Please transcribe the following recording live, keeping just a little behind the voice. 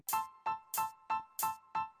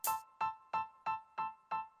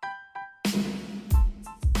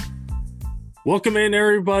Welcome in,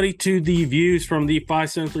 everybody, to the Views from the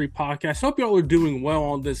 573 podcast. Hope y'all are doing well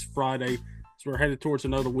on this Friday as we're headed towards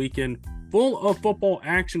another weekend full of football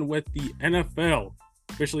action with the NFL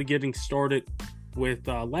officially getting started with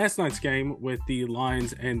last night's game with the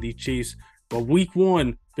Lions and the Chiefs. But week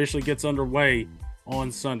one officially gets underway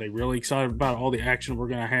on Sunday. Really excited about all the action we're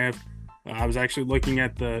going to have. I was actually looking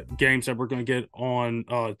at the games that we're going to get on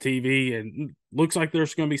TV, and looks like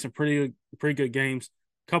there's going to be some pretty good games.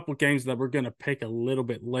 Couple games that we're going to pick a little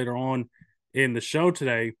bit later on in the show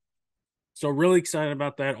today. So really excited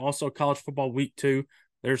about that. Also, college football week 2.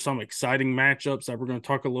 There's some exciting matchups that we're going to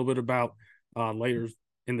talk a little bit about later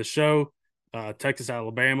in the show. Texas,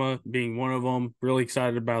 Alabama being one of them. Really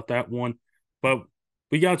excited about that one. But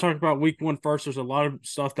we got to talk about week 1 first. There's a lot of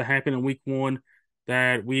stuff that happened in week 1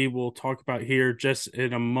 that we will talk about here just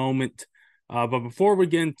in a moment. But before we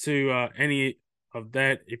get into any of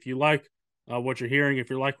that, if you like what you're hearing, if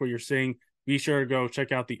you like what you're seeing, be sure to go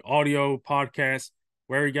check out the audio podcast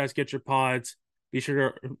where you guys get your pods. Be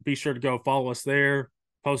sure to go follow us there,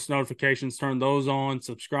 post notifications, turn those on,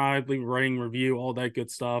 subscribe, leave a rating, review, all that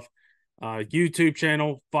good stuff. YouTube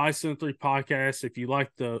channel 573 podcast. If you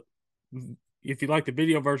like the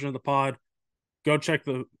video version of the pod, go check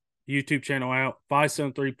the YouTube channel out,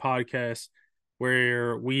 573 podcast,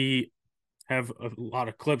 where we have a lot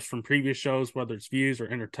of clips from previous shows, whether it's views or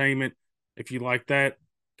entertainment. If you like that,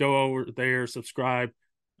 go over there, subscribe,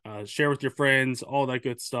 share with your friends, all that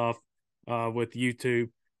good stuff with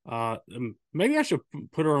YouTube. Maybe I should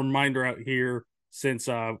put a reminder out here since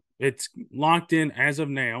it's locked in as of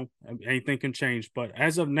now. Anything can change, but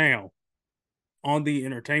as of now, on the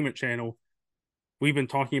entertainment channel, we've been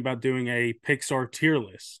talking about doing a Pixar tier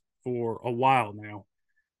list for a while now.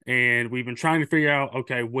 And we've been trying to figure out,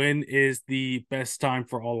 okay, when is the best time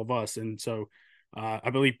for all of us? And so I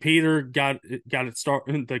believe Peter got it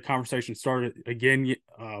started. The conversation started again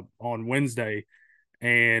on Wednesday,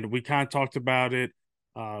 and we kind of talked about it,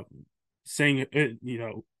 saying it,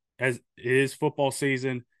 as it is football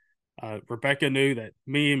season. Rebecca knew that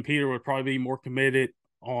me and Peter would probably be more committed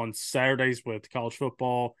on Saturdays with college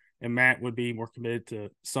football, and Matt would be more committed to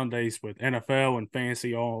Sundays with NFL and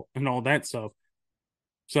fantasy all that stuff.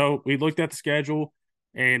 So we looked at the schedule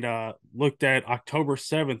and looked at October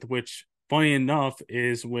 7th, which, funny enough,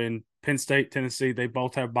 is when Penn State, Tennessee, they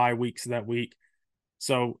both have bye weeks that week.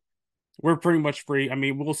 So we're pretty much free. I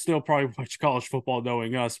mean, we'll still probably watch college football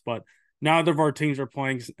knowing us, but neither of our teams are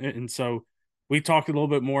playing. And so we talked a little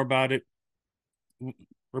bit more about it.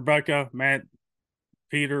 Rebecca, Matt,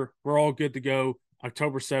 Peter, we're all good to go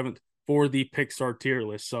October 7th for the Pixar tier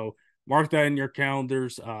list. So mark that in your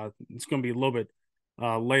calendars. It's going to be a little bit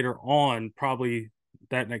later on, probably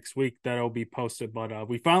that next week that'll be posted. But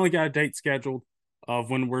we finally got a date scheduled of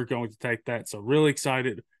when we're going to take that. So really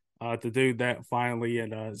excited to do that finally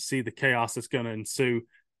and see the chaos that's going to ensue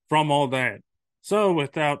from all that. So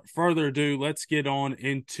without further ado, let's get on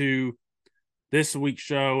into this week's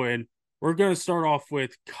show. And we're going to start off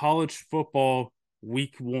with college football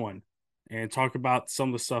week 1 and talk about some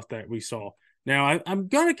of the stuff that we saw. Now, I'm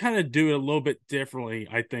going to kind of do it a little bit differently,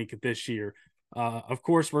 I think, this year. Of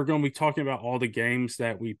course, we're going to be talking about all the games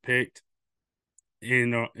that we picked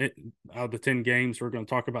in out of the 10 games. We're going to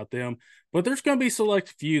talk about them, but there's going to be a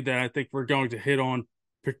select few that I think we're going to hit on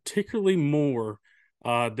particularly more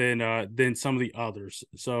than some of the others.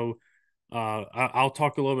 So I'll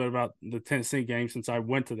talk a little bit about the Tennessee game since I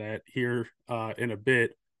went to that here in a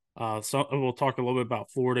bit. So we'll talk a little bit about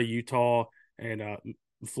Florida, Utah, and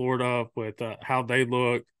Florida with how they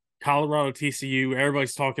look. Colorado, TCU,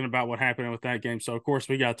 everybody's talking about what happened with that game. So, of course,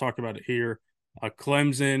 we got to talk about it here.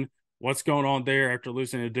 Clemson, what's going on there after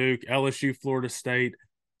losing to Duke, LSU, Florida State.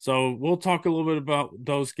 So, we'll talk a little bit about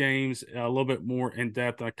those games a little bit more in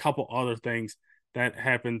depth and a couple other things that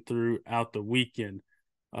happened throughout the weekend.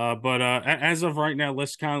 But as of right now,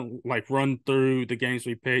 let's kind of like run through the games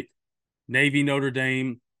we picked. Navy, Notre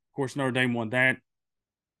Dame. Of course, Notre Dame won that.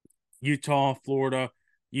 Utah, Florida.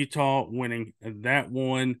 Utah winning that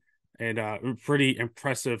one. And a pretty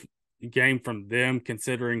impressive game from them,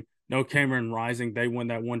 considering no Cameron Rising. They won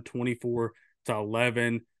that one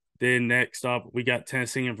 24-11. Then next up, we got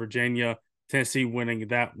Tennessee and Virginia. Tennessee winning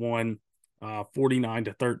that one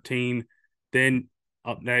 49-13. Then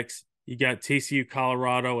up next, you got TCU,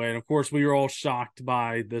 Colorado. And of course, we were all shocked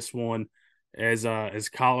by this one as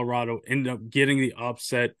Colorado ended up getting the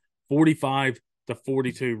upset 45-42.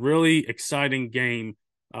 Really exciting game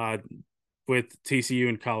with TCU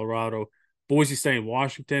and Colorado. Boise State and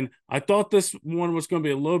Washington. I thought this one was going to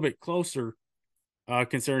be a little bit closer,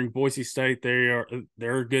 considering Boise State. They're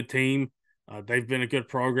a good team. They've been a good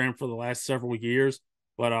program for the last several years.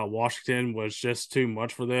 but Washington was just too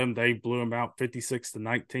much for them. They blew them out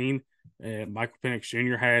 56-19. And Michael Penix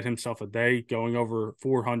Jr. had himself a day, going over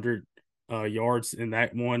 400 yards in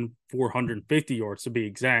that one, 450 yards to be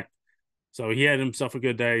exact. So he had himself a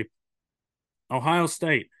good day. Ohio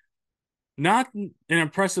State, not an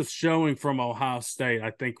impressive showing from Ohio State.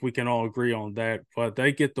 I think we can all agree on that, but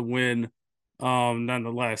they get the win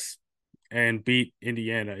nonetheless and beat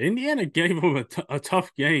Indiana. Indiana gave them a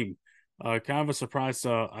tough game. Kind of a surprise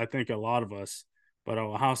to, I think, a lot of us. But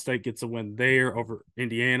Ohio State gets a win there over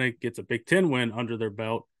Indiana, gets a Big Ten win under their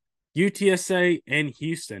belt. UTSA and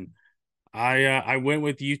Houston. I went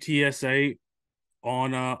with UTSA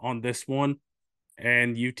on this one,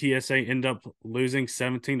 and UTSA end up losing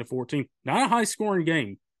 17-14. Not a high scoring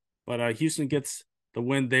game, but Houston gets the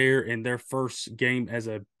win there in their first game as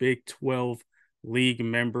a Big 12 league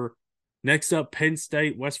member. Next up, Penn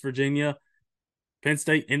State, West Virginia. Penn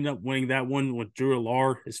State ended up winning that one with Drew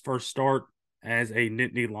Allar, his first start as a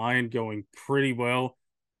Nittany Lion, going pretty well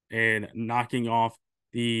and knocking off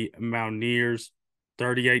the Mountaineers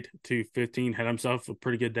 38-15. Had himself a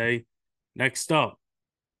pretty good day. Next up,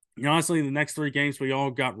 honestly, the next three games we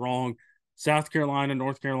all got wrong. South Carolina,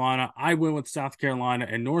 North Carolina. I went with South Carolina,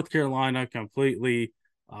 and North Carolina completely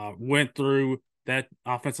went through that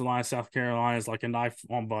offensive line of South Carolina is like a knife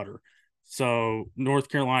on butter. So North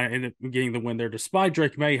Carolina ended up getting the win there, despite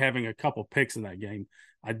Drake May having a couple picks in that game.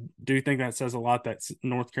 I do think that says a lot that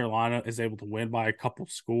North Carolina is able to win by a couple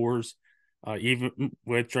scores, even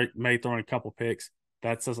with Drake May throwing a couple picks.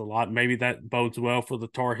 That says a lot. Maybe that bodes well for the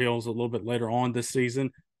Tar Heels a little bit later on this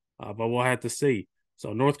season, but we'll have to see.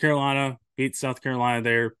 So North Carolina beat South Carolina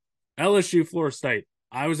there. LSU, Florida State.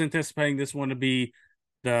 I was anticipating this one to be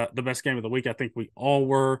the best game of the week. I think we all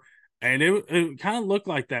were. And it kind of looked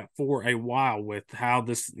like that for a while with how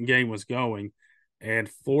this game was going. And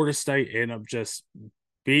Florida State ended up just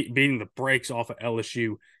beating the brakes off of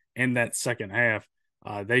LSU in that second half.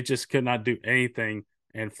 They just could not do anything.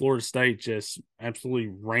 And Florida State just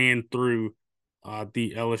absolutely ran through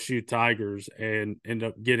the LSU Tigers and ended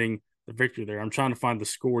up getting the victory there. I'm trying to find the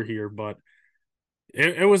score here, but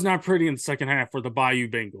it was not pretty in the second half for the Bayou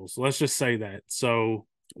Bengals. Let's just say that. So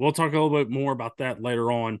we'll talk a little bit more about that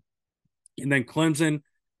later on. And then Clemson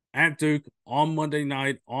at Duke on Monday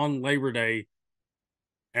night on Labor Day.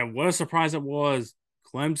 And what a surprise it was,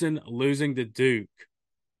 Clemson losing to Duke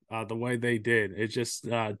the way they did. It just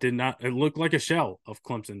did not – it looked like a shell of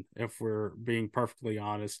Clemson, if we're being perfectly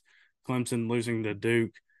honest. Clemson losing to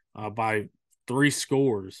Duke by 3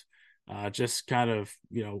 scores. Just kind of,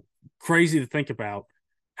 crazy to think about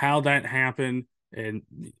how that happened. And,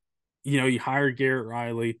 you hired Garrett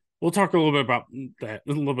Riley. We'll talk a little bit about that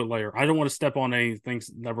a little bit later. I don't want to step on any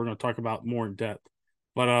things that we're going to talk about more in depth.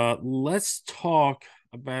 But let's talk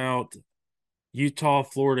about Utah,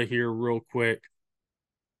 Florida here real quick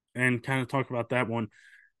and kind of talk about that one.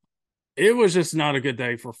 It was just not a good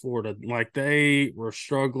day for Florida. Like, they were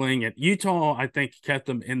struggling. And Utah, I think, kept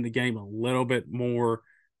them in the game a little bit more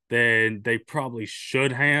than they probably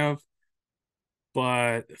should have.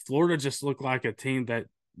 But Florida just looked like a team that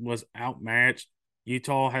was outmatched.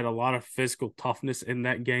 Utah had a lot of physical toughness in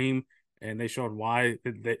that game, and they showed why.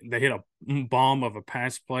 They hit a bomb of a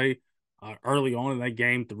pass play early on in that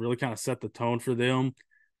game to really kind of set the tone for them.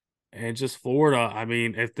 And just Florida, I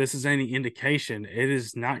mean, if this is any indication, it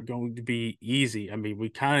is not going to be easy. I mean, we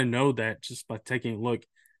kind of know that just by taking a look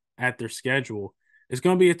at their schedule. It's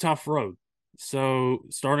going to be a tough road. So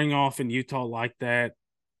starting off in Utah like that,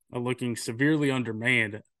 looking severely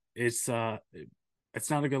undermanned, it's not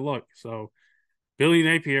a good look. So Billy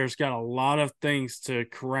Napier's got a lot of things to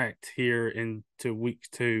correct here into week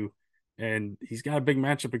 2, and he's got a big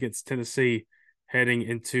matchup against Tennessee heading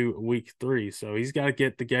into week 3. So he's got to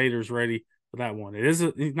get the Gators ready for that one. It is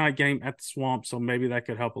a night game at the Swamp, so maybe that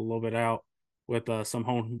could help a little bit out with some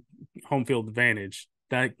home field advantage.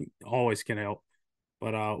 That always can help,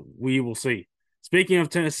 but we will see. Speaking of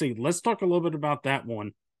Tennessee, let's talk a little bit about that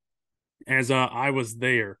one as I was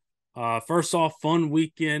there. First off, fun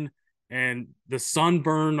weekend. And the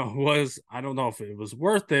sunburn was, I don't know if it was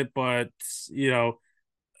worth it, but,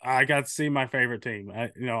 I got to see my favorite team.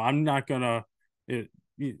 I'm not going to,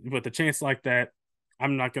 with a chance like that,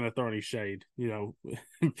 I'm not going to throw any shade.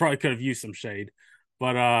 Probably could have used some shade.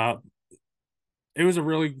 But it was a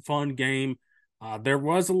really fun game. There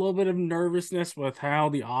was a little bit of nervousness with how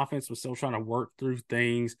the offense was still trying to work through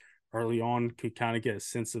things early on. Could kind of get a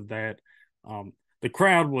sense of that. The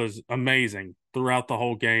crowd was amazing throughout the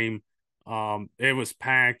whole game. It was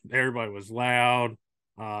packed. Everybody was loud.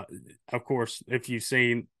 Of course, if you've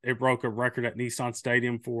seen, it broke a record at Nissan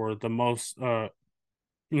Stadium for the most, the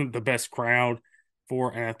best crowd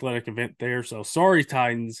for an athletic event there. So sorry,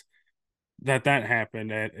 Titans, that happened.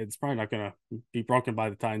 It's probably not going to be broken by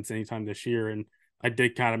the Titans anytime this year. And I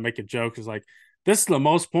did kind of make a joke. It's like, this is the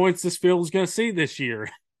most points this field is going to see this year,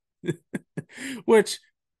 which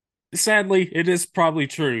sadly, it is probably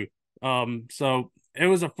true. So it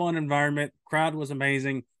was a fun environment. Crowd was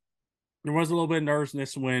amazing. There was a little bit of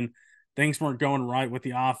nervousness when things weren't going right with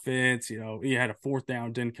the offense. You had a fourth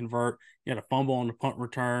down, didn't convert. You had a fumble on the punt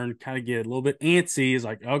return, kind of get a little bit antsy. It's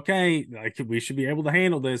like, okay, like we should be able to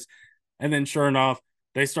handle this. And then sure enough,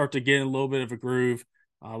 they start to get in a little bit of a groove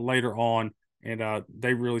later on. And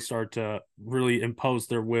they really start to really impose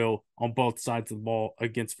their will on both sides of the ball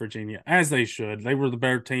against Virginia, as they should. They were the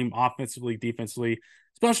better team offensively, defensively,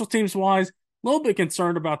 special teams wise. A little bit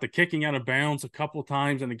concerned about the kicking out of bounds a couple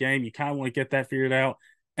times in the game. You kind of want to get that figured out.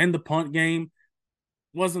 And the punt game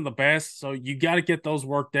wasn't the best, so you got to get those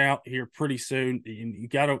worked out here pretty soon. You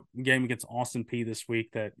got a game against Austin Peay this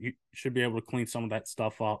week that you should be able to clean some of that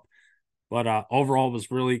stuff up. But overall,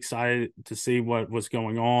 was really excited to see what was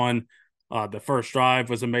going on. The first drive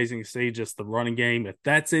was amazing to see, just the running game. If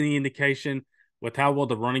that's any indication with how well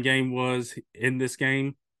the running game was in this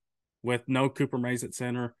game with no Cooper Mays at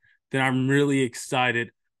center, then I'm really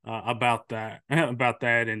excited about that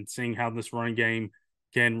and seeing how this running game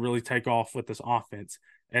can really take off with this offense.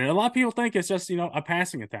 And a lot of people think it's just, a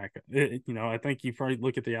passing attack. I think you probably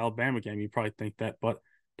look at the Alabama game, you probably think that, but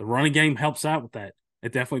the running game helps out with that.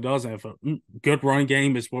 It definitely does. And if a good running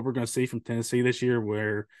game is what we're going to see from Tennessee this year,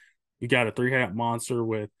 where you got a three-headed monster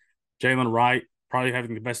with Jalen Wright probably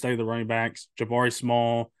having the best day of the running backs, Jabari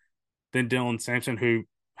Small, then Dylan Sampson, who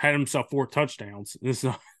had himself 4 touchdowns.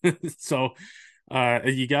 So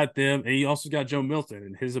you got them, and you also got Joe Milton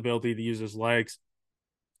and his ability to use his legs.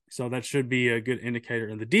 So that should be a good indicator.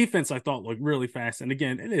 And the defense, I thought, looked really fast. And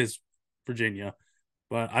again, it is Virginia,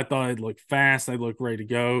 but I thought it looked fast. They looked ready to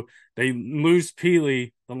go. They lose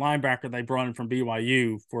Peely, the linebacker they brought in from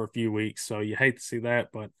BYU for a few weeks. So you hate to see that,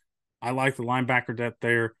 but I like the linebacker depth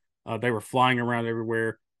there. They were flying around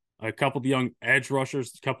everywhere. A couple of young edge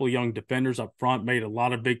rushers, a couple of young defenders up front made a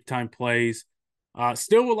lot of big-time plays.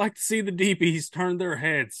 Still would like to see the DBs turn their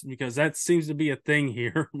heads, because that seems to be a thing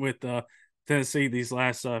here with Tennessee these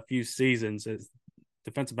last few seasons, is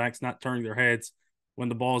defensive backs not turning their heads when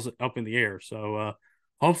the ball's up in the air. So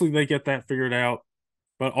hopefully they get that figured out.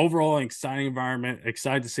 But overall, an exciting environment.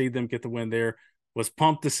 Excited to see them get the win there. Was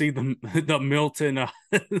pumped to see the Milton,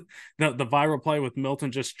 the viral play with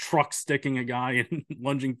Milton just truck sticking a guy and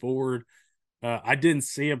lunging forward. I didn't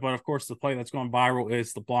see it, but of course the play that's gone viral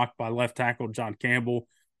is the block by left tackle John Campbell,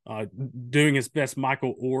 doing his best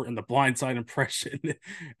Michael Orr in the blindside impression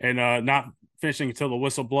and not finishing until the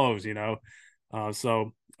whistle blows,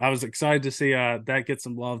 So I was excited to see that get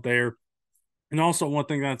some love there. And also one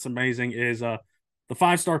thing that's amazing is the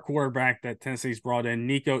 5-star quarterback that Tennessee's brought in,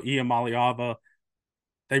 Nico Iamaleava.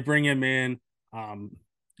 They bring him in.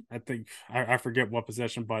 I think I forget what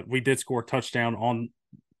possession, but we did score a touchdown on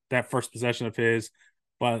that first possession of his.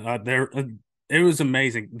 But it was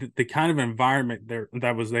amazing the kind of environment there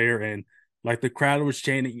that was there, and like the crowd was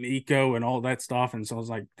chanting Nico and all that stuff. And so I was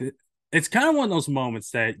like, it's kind of one of those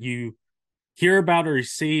moments that you hear about or you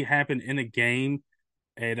see happen in a game,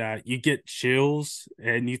 and you get chills,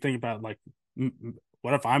 and you think about like,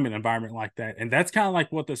 what if I'm in an environment like that? And that's kind of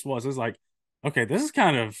like what this was. It's like, okay, this is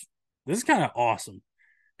kind of awesome.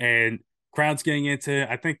 And crowd's getting into it.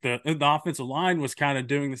 I think the offensive line was kind of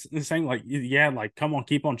doing the same, like, yeah, like, come on,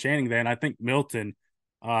 keep on chanting that. And I think Milton,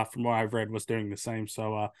 from what I've read, was doing the same.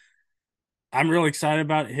 So I'm really excited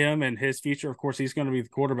about him and his future. Of course, he's going to be the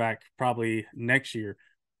quarterback probably next year.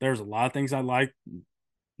 There's a lot of things I like,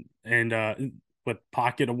 and with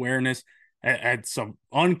pocket awareness, had some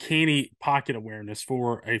uncanny pocket awareness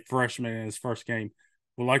for a freshman in his first game.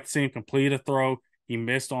 Would like to see him complete a throw. He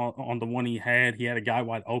missed on the one he had. He had a guy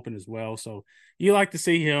wide open as well. So you like to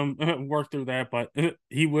see him work through that, but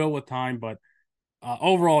he will with time. But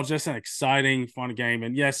overall, just an exciting, fun game.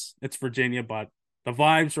 And yes, it's Virginia, but the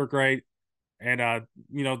vibes were great. And,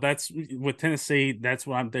 that's with Tennessee, that's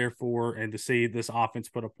what I'm there for. And to see this offense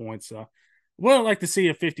put up points, would like to see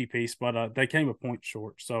a 50-piece, but they came a point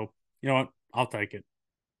short. So, you know what? I'll take it.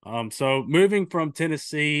 So moving from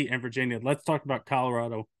Tennessee and Virginia, let's talk about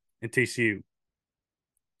Colorado and TCU,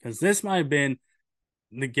 because this might have been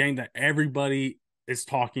the game that everybody is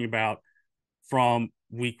talking about from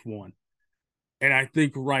week one. And I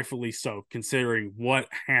think rightfully so, considering what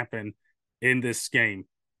happened in this game.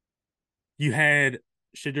 You had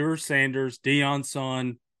Shedeur Sanders, Deion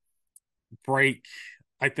Son break.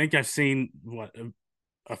 I think I've seen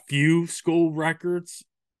a few school records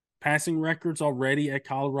passing records already at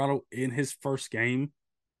Colorado in his first game,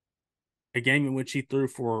 a game in which he threw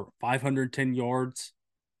for 510 yards.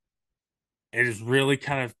 It has really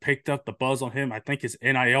kind of picked up the buzz on him. I think his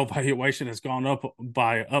NIL valuation has gone up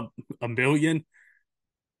by up a million.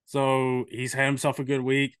 So he's had himself a good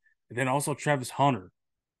week. And then also Travis Hunter,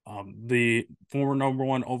 the former number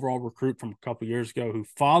one overall recruit from a couple years ago, who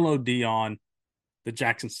followed Dion to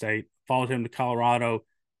Jackson State, followed him to Colorado,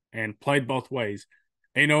 and played both ways.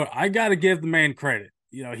 And, I got to give the man credit.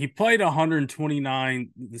 He played 129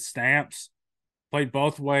 snaps, played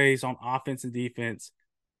both ways on offense and defense.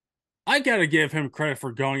 I got to give him credit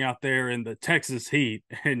for going out there in the Texas heat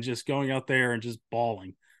and just going out there and just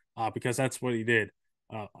balling, because that's what he did.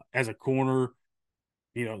 As a corner,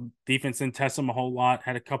 defense didn't test him a whole lot,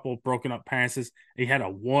 had a couple of broken up passes. He had a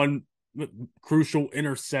one crucial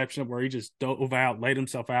interception where he just dove out, laid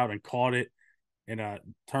himself out, and caught it and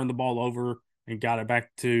turned the ball over and got it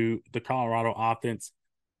back to the Colorado offense.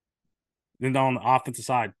 Then on the offensive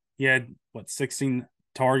side, he had, 16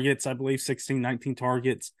 targets, I believe, 19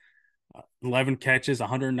 targets, 11 catches,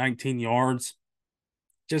 119 yards.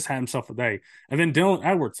 Just had himself a day. And then Dylan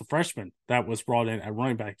Edwards, the freshman that was brought in at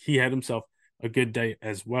running back, he had himself a good day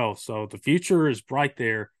as well. So the future is bright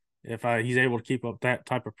there if he's able to keep up that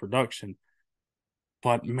type of production.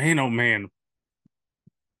 But man, oh man,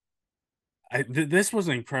 this was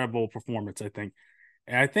an incredible performance, I think.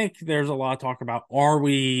 And I think there's a lot of talk about, are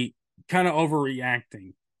we kind of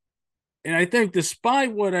overreacting? And I think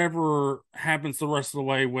despite whatever happens the rest of the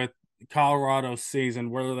way with Colorado's season,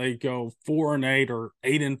 whether they go 4-8 or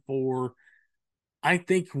 8-4, I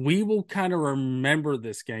think we will kind of remember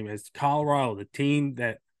this game as Colorado, the team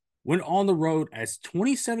that went on the road as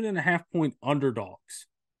 27.5-point underdogs.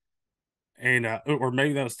 And or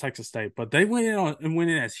maybe that was Texas State, but they went in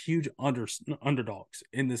as huge underdogs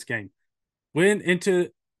in this game. Went into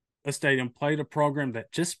a stadium, played a program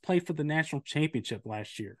that just played for the national championship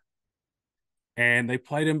last year. And they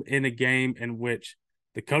played him in a game in which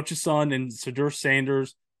the coach's son and Sedur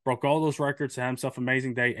Sanders broke all those records, had himself an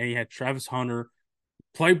amazing day, and he had Travis Hunter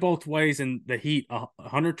play both ways in the heat,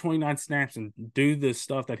 129 snaps, and do the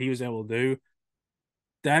stuff that he was able to do.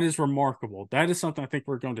 That is remarkable. That is something I think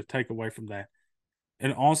we're going to take away from that.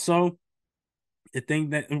 And also, the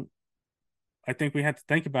thing that I think we have to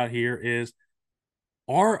think about here is,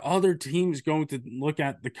 are other teams going to look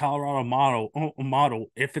at the Colorado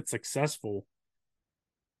model if it's successful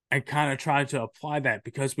and kind of try to apply that?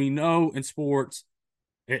 Because we know in sports,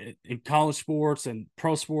 in college sports and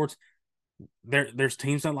pro sports, there's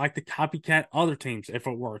teams that like to copycat other teams if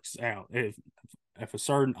it works out. If a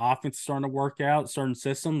certain offense is starting to work out, certain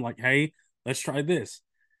system, like, hey, let's try this.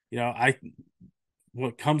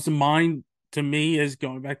 What comes to mind to me is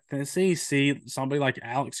going back to Tennessee, see somebody like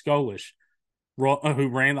Alex Golish, who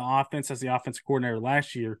ran the offense as the offensive coordinator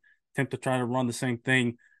last year, attempt to try to run the same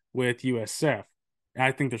thing with USF. And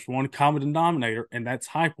I think there's one common denominator, and that's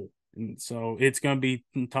Heupel. And so it's going to be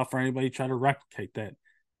tough for anybody to try to replicate that.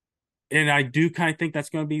 And I do kind of think that's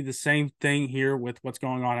going to be the same thing here with what's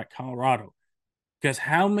going on at Colorado. Because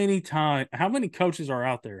how many coaches are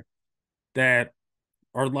out there that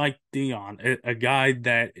are like Dion, a guy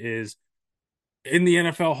that is in the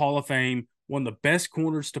NFL Hall of Fame, one of the best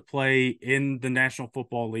corners to play in the National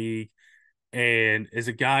Football League, and is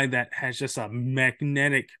a guy that has just a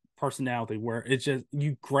magnetic personality where it's just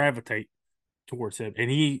you gravitate towards him,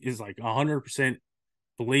 and he is like 100%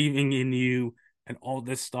 believing in you and all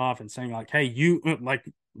this stuff, and saying like, "Hey, you," like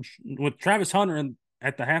with Travis Hunter and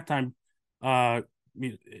at the halftime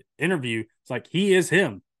interview, it's like he is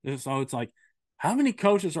him. So it's like, how many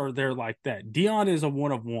coaches are there like that? Dion is a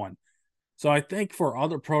one of one. So I think for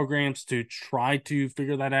other programs to try to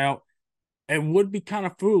figure that out, it would be kind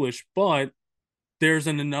of foolish, but there's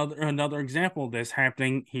another example of this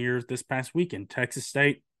happening here this past weekend. Texas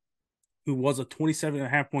State, who was a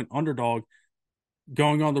 27.5-point underdog,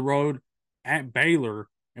 going on the road at Baylor,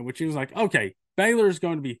 in which he was like, okay, Baylor is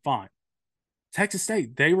going to be fine. Texas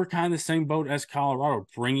State, they were kind of the same boat as Colorado,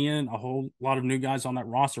 bringing in a whole lot of new guys on that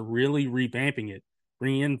roster, really revamping it,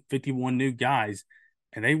 bringing in 51 new guys,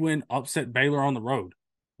 and they went upset Baylor on the road.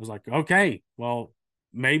 I was like, okay, well,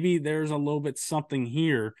 maybe there's a little bit something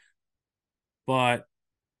here, but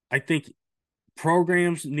I think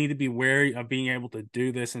programs need to be wary of being able to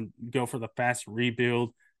do this and go for the fast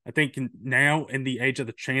rebuild. I think now in the age of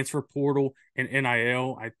the transfer portal and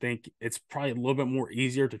NIL, I think it's probably a little bit more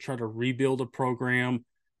easier to try to rebuild a program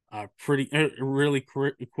really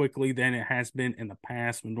quickly than it has been in the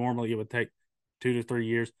past. When normally it would take 2 to 3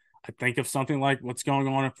 years. I think of something like what's going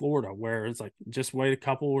on in Florida, where it's like just wait a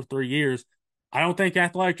couple or 3 years, I don't think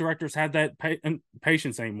athletic directors have that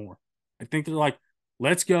patience anymore. I think they're like,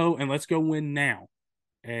 let's go and let's go win now.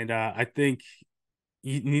 And I think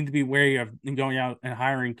you need to be wary of going out and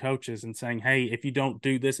hiring coaches and saying, hey, if you don't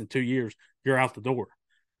do this in 2 years, you're out the door.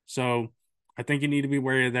 So I think you need to be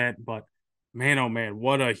wary of that. But man, oh man,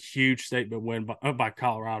 what a huge statement win by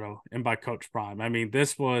Colorado and by Coach Prime. I mean,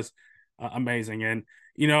 this was amazing. And,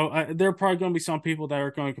 there are probably going to be some people that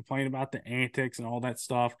are going to complain about the antics and all that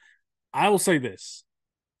stuff. I will say this: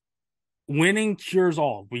 winning cures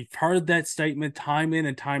all. We've heard that statement time in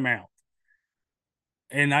and time out.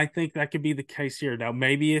 And I think that could be the case here. Now,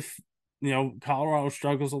 maybe if, Colorado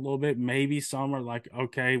struggles a little bit, maybe some are like,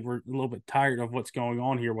 okay, we're a little bit tired of what's going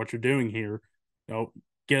on here, what you're doing here,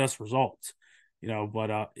 get us results.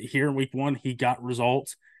 But here in week 1, he got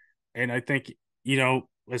results. And I think,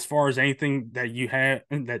 as far as anything that you have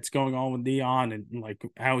that's going on with Dion and like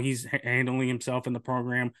how he's handling himself in the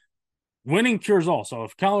program, winning cures all. So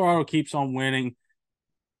if Colorado keeps on winning,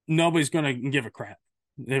 nobody's going to give a crap,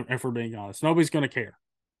 if we're being honest. Nobody's going to care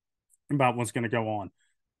about what's going to go on.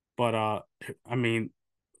 But I mean,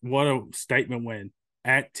 what a statement win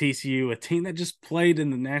at TCU, a team that just played in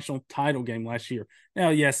the national title game last year.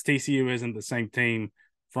 Now, yes, TCU isn't the same team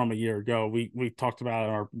from a year ago. We talked about it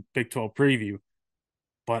in our Big 12 preview.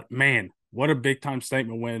 But man, what a big time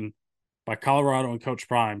statement win by Colorado and Coach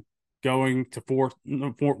Prime, going to Fort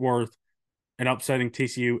Worth and upsetting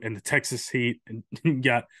TCU in the Texas heat, and you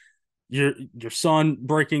got your son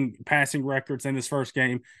breaking passing records in his first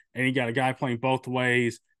game, and you got a guy playing both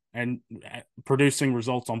ways and producing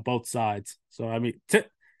results on both sides. So I mean, tip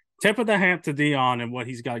of the hat to Dion and what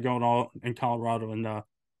he's got going on in Colorado, and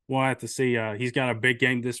we'll have to see. He's got a big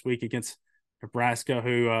game this week against Nebraska,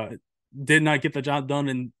 who did not get the job done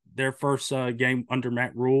in their first game under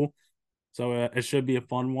Matt Rule. So it should be a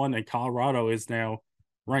fun one. And Colorado is now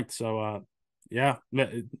ranked. So yeah,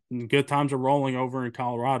 good times are rolling over in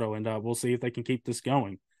Colorado, and we'll see if they can keep this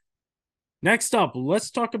going. Next up,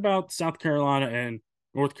 let's talk about South Carolina and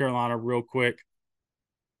North Carolina real quick.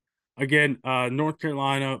 Again, North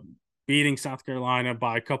Carolina beating South Carolina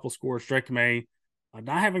by a couple scores. Drake May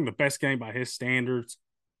not having the best game by his standards,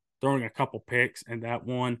 throwing a couple picks in that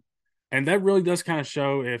one. And that really does kind of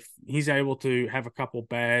show if he's able to have a couple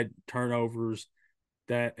bad turnovers,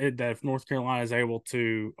 that if North Carolina is able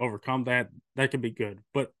to overcome that, that could be good.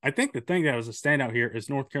 But I think the thing that was a standout here is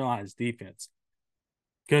North Carolina's defense,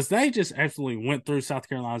 because they just absolutely went through South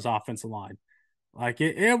Carolina's offensive line. Like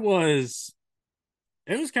it was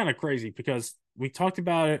kind of crazy, because we talked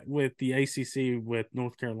about it with the ACC with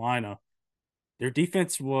North Carolina. Their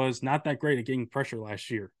defense was not that great at getting pressure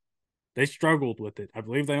last year. They struggled with it. I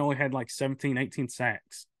believe they only had like 17, 18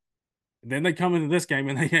 sacks. And then they come into this game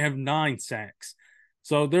and they have 9 sacks.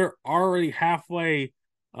 So they're already halfway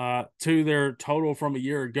to their total from a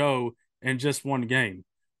year ago in just one game.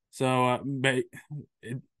 So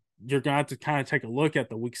you're going to have to kind of take a look at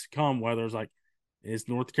the weeks to come, whether it's like, is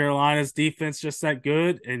North Carolina's defense just that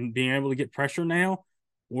good and being able to get pressure now?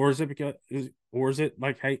 Or is it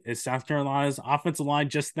like, hey, is South Carolina's offensive line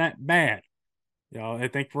just that bad? I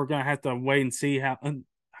think we're going to have to wait and see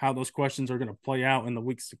how those questions are going to play out in the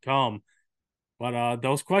weeks to come. But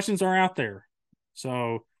those questions are out there.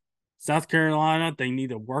 So South Carolina, they need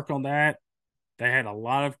to work on that. They had a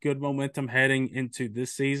lot of good momentum heading into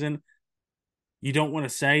this season. You don't want to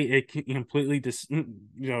say it completely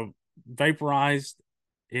vaporized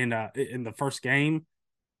in the first game,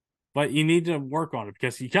 but you need to work on it,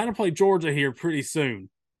 because you got to play Georgia here pretty soon.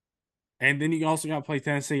 And then you also got to play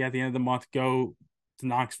Tennessee at the end of the month, go to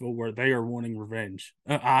Knoxville, where they are wanting revenge.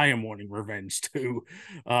 I am wanting revenge too.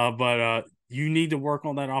 But you need to work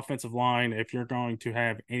on that offensive line if you're going to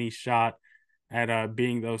have any shot at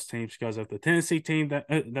being those teams, because if the Tennessee team that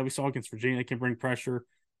we saw against Virginia can bring pressure,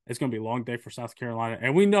 it's going to be a long day for South Carolina.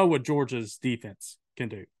 And we know what Georgia's defense can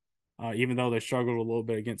do, even though they struggled a little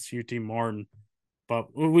bit against UT Martin.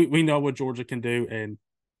 But we know what Georgia can do, and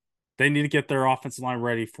they need to get their offensive line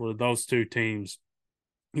ready for those two teams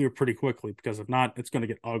here pretty quickly, because if not, it's going to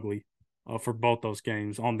get ugly for both those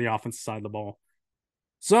games on the offensive side of the ball.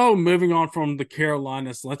 So moving on from the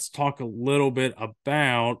Carolinas, let's talk a little bit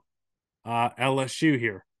about LSU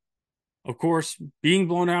here. Of course, being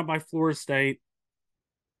blown out by Florida State.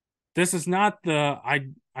 This is not the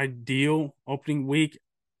ideal opening week.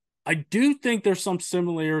 I do think there's some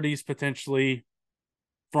similarities potentially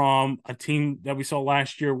from a team that we saw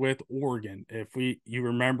last year with Oregon. If you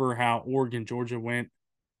remember how Oregon Georgia went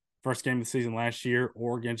first game of the season last year,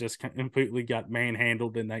 Oregon just completely got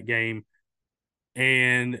manhandled in that game,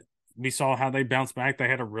 and we saw how they bounced back. They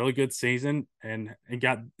had a really good season and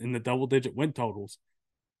got in the double-digit win totals.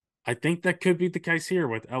 I think that could be the case here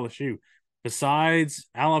with LSU. Besides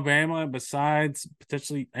Alabama, besides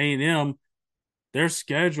potentially A&M, their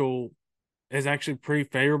schedule is actually pretty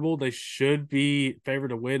favorable. They should be favored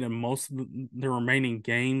to win in most of the remaining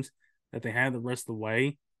games that they have the rest of the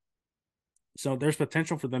way. So there's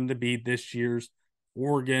potential for them to be this year's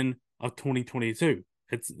Oregon of 2022.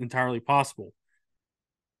 It's entirely possible.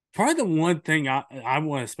 Probably the one thing I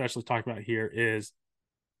want to especially talk about here is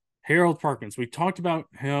Harold Perkins. We talked about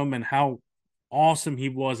him and how awesome he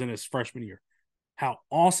was in his freshman year, how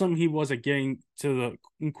awesome he was at getting to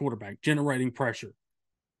the quarterback, generating pressure.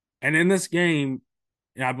 And in this game,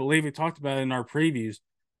 and I believe we talked about it in our previews,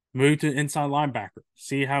 move to inside linebacker,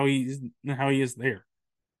 see how he is there.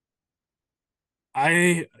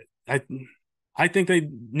 I I I think they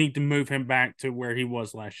need to move him back to where he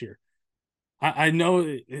was last year. I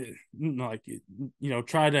know, like,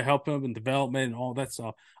 try to help him in development and all that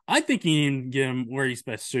stuff. I think you need to get him where he's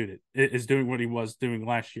best suited, is doing what he was doing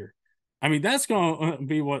last year. I mean, that's going to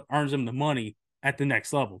be what earns him the money at the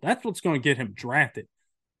next level. That's what's going to get him drafted,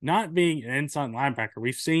 not being an inside linebacker.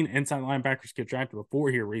 We've seen inside linebackers get drafted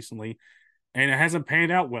before here recently, and it hasn't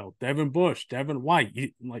panned out well. Devin Bush, Devin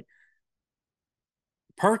White, like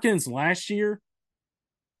Perkins last year,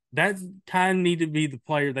 that kind of need to be the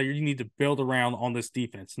player that you need to build around on this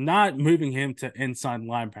defense, not moving him to inside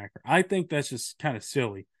linebacker. I think that's just kind of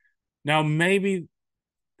silly. Now, maybe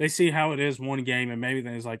they see how it is one game, and maybe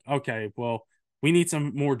then it's like, okay, well, we need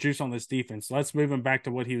some more juice on this defense. Let's move him back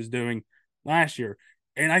to what he was doing last year.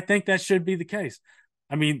 And I think that should be the case.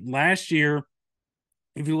 I mean, last year,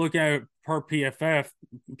 if you look at it per PFF,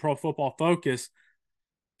 Pro Football Focus,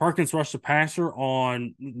 Perkins rushed the passer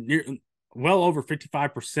on well over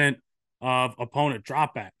 55% of opponent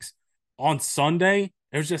dropbacks. On Sunday,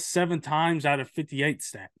 it was just 7 times out of 58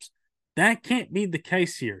 snaps. That can't be the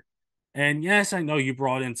case here. And yes, I know you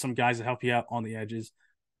brought in some guys to help you out on the edges,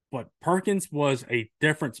 but Perkins was a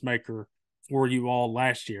difference maker for you all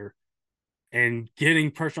last year and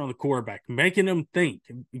getting pressure on the quarterback, making him think,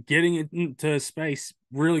 getting into space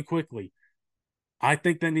really quickly. I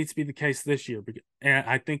think that needs to be the case this year. And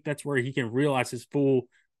I think that's where he can realize his full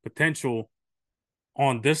potential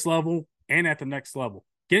on this level and at the next level.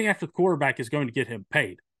 Getting after the quarterback is going to get him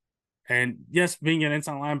paid. And yes, being an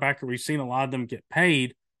inside linebacker, we've seen a lot of them get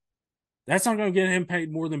paid. That's not going to get him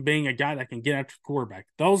paid more than being a guy that can get after the quarterback.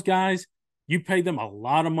 Those guys, you pay them a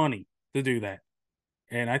lot of money to do that.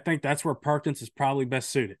 And I think that's where Perkins is probably best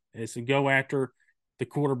suited, is to go after the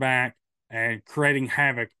quarterback and creating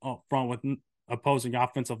havoc up front with opposing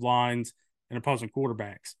offensive lines and opposing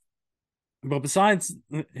quarterbacks. But besides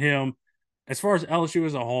him, as far as LSU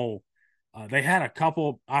as a whole, they had a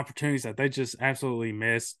couple opportunities that they just absolutely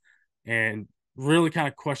missed, and really kind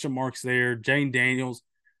of question marks there. Jane Daniels,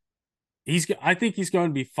 I think he's going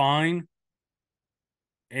to be fine,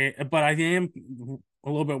 but I am a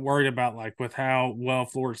little bit worried about, like, with how well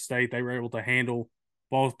Florida State they were able to handle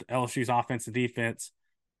both LSU's offense and defense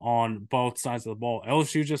on both sides of the ball.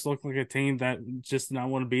 LSU just looked like a team that just did not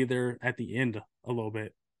want to be there at the end a little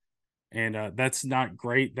bit. And that's not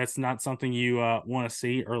great. That's not something you want to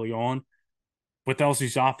see early on. With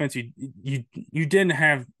LSU's offense, you didn't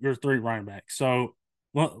have your 3 running backs. So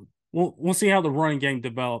we'll see how the running game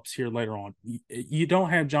develops here later on. You don't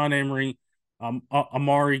have John Emery,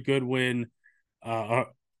 Amari Goodwin, and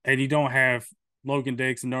you don't have Logan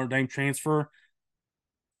Diggs, and Notre Dame transfer.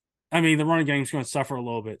 I mean, the running game is going to suffer a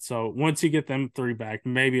little bit. So once you get them 3 back,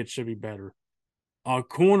 maybe it should be better.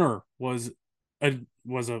 Corner was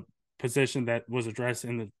a position that was addressed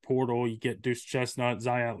in the portal. You get Deuce Chestnut, Zy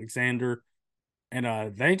Alexander,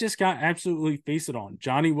 and they just got absolutely feasted on.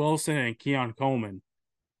 Johnny Wilson and Keon Coleman.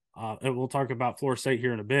 And we'll talk about Florida State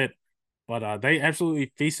here in a bit, but they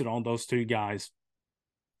absolutely feasted on those 2 guys.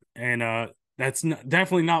 And that's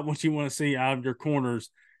definitely not what you want to see out of your corners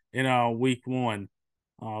in week 1.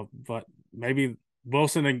 But maybe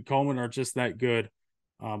Wilson and Coleman are just that good.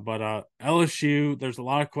 But LSU, there's a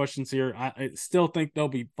lot of questions here. I still think they'll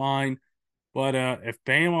be fine. But if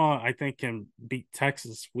Bama, I think, can beat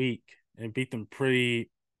Texas week and beat them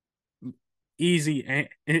pretty easy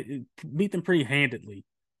and beat them pretty handedly,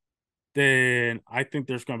 then I think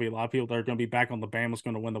there's going to be a lot of people that are going to be back on the Bama's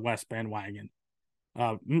going to win the West bandwagon.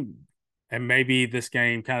 And maybe this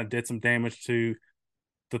game kind of did some damage to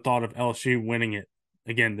the thought of LSU winning it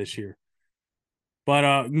again this year.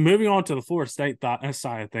 But moving on to the Florida State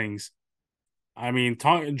side of things, I mean,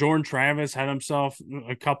 Jordan Travis had himself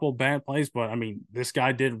a couple bad plays, but I mean, this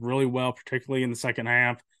guy did really well, particularly in the second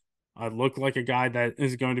half. Looked like a guy that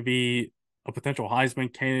is going to be a potential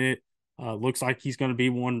Heisman candidate. Looks like he's going to be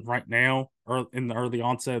one right now, or in the early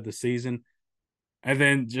onset of the season. And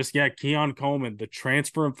then just, yeah, Keon Coleman, the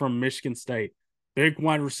transfer from Michigan State, big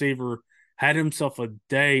wide receiver, had himself a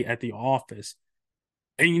day at the office.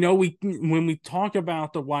 And, when we talk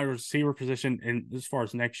about the wide receiver position and as far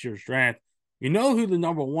as next year's draft, who the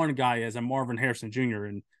number one guy is, and Marvin Harrison Jr.,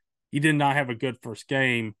 and he did not have a good first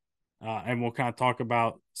game. And we'll kind of talk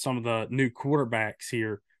about some of the new quarterbacks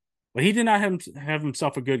here, but he did not have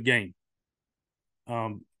himself a good game.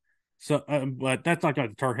 But that's not going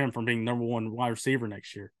to deter him from being number one wide receiver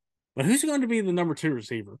next year. But who's going to be the number two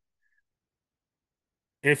receiver?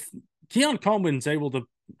 If Keon Coleman's able to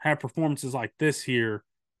have performances like this here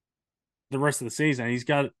the rest of the season, he's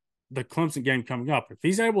got the Clemson game coming up. If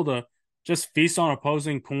he's able to just feast on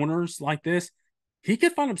opposing corners like this, he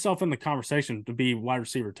could find himself in the conversation to be wide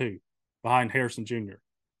receiver two behind Harrison Jr.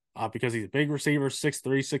 Because he's a big receiver,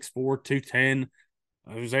 6'3", 6'4", 210.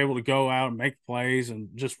 He was able to go out and make plays and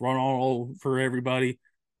just run all over everybody.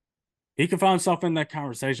 He could find himself in that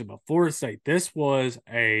conversation. But Florida State, this was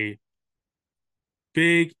a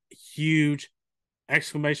big, huge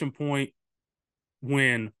exclamation point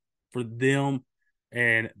win for them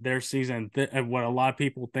and their season, and what a lot of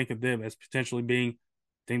people think of them as potentially being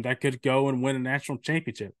a team that could go and win a national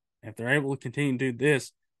championship. If they're able to continue to do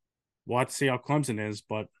this, we'll have to see how Clemson is,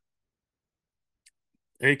 but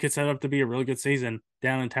it could set up to be a really good season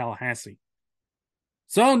down in Tallahassee.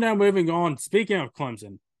 So now moving on, speaking of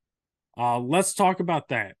Clemson, let's talk about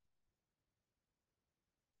that.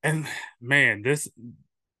 And man, this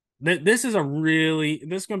is going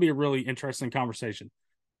to be a really interesting conversation.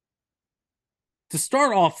 To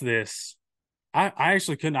start off this, I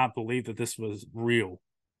actually could not believe that this was real.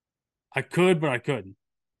 I could, but I couldn't.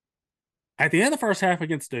 At the end of the first half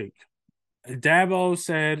against Duke, Dabo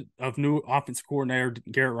said of new offensive coordinator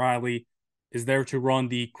Garrett Riley is there to run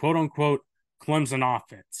the quote-unquote Clemson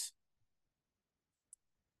offense.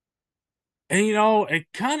 And, it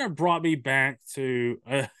kind of brought me back to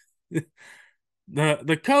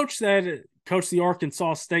the coach that coached the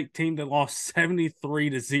Arkansas State team that lost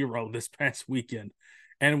 73-0 this past weekend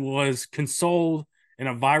and was consoled in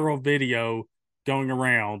a viral video going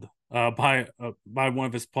around by one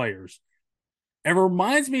of his players. It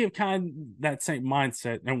reminds me of kind of that same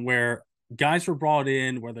mindset, and where guys were brought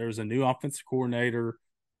in, where there's a new offensive coordinator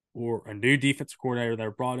or a new defensive coordinator that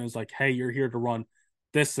are brought in. It's like, hey, you're here to run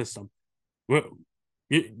this system.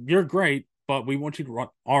 You're great, but we want you to run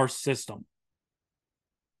our system.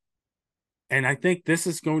 And I think this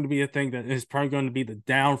is going to be a thing that is probably going to be the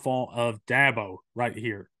downfall of Dabo right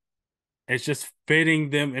here. It's just fitting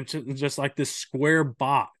them into just like this square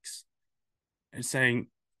box and saying,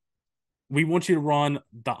 we want you to run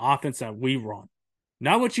the offense that we run.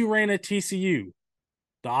 Not what you ran at TCU,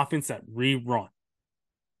 the offense that we run.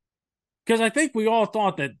 Because I think we all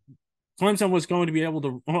thought that Clemson was going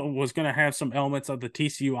to have some elements of the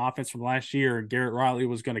TCU offense from last year, and Garrett Riley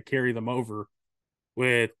was going to carry them over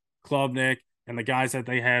with Klubnik and the guys that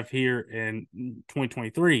they have here in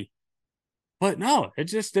 2023. But no, it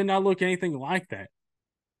just did not look anything like that.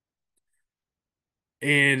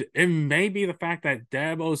 And it may be the fact that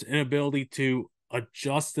Dabo's inability to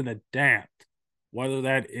adjust and adapt, whether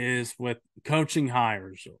that is with coaching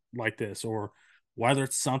hires like this, or whether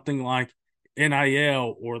it's something like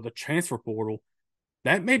NIL or the transfer portal,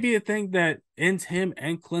 that may be a thing that ends him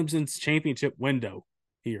and Clemson's championship window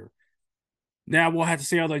here. Now we'll have to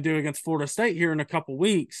see how they do against Florida State here in a couple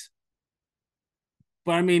weeks.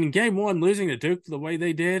 But I mean, in game one, losing to Duke the way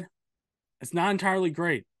they did, it's not entirely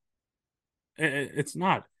great. It's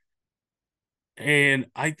not. And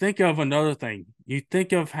I think of another thing. You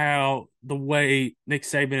think of how the way Nick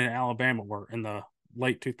Saban and Alabama were in the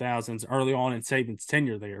late 2000s, early on in Saban's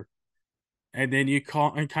tenure there. And then you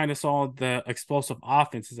kind of saw the explosive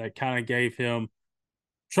offenses that kind of gave him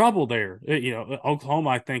trouble there. Oklahoma,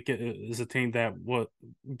 I think, is a team that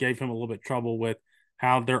gave him a little bit of trouble with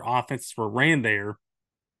how their offenses were ran there.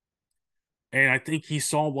 And I think he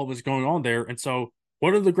saw what was going on there. And so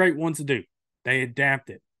what are the great ones to do? They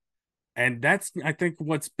adapted. And that's, I think,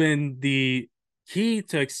 what's been the key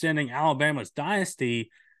to extending Alabama's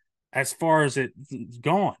dynasty as far as it's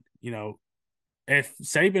gone. If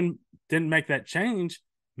Saban didn't make that change,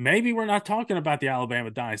 maybe we're not talking about the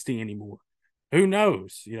Alabama dynasty anymore. Who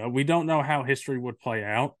knows? We don't know how history would play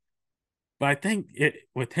out. But I think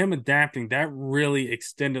with him adapting, that really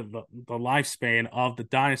extended the lifespan of the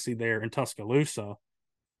dynasty there in Tuscaloosa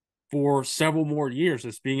for several more years.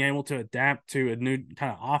 It's being able to adapt to a new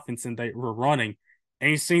kind of offense that they were running.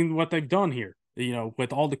 And you've seen what they've done here,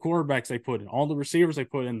 with all the quarterbacks they put in, all the receivers they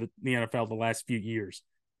put in the NFL the last few years.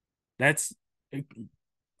 That's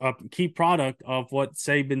a key product of what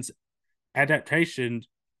Saban's adaptation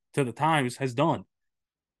to the times has done.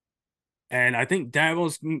 And I think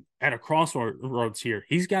Dabo's at a crossroads here.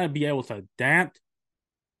 He's got to be able to adapt,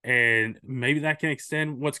 and maybe that can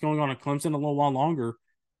extend what's going on at Clemson a little while longer,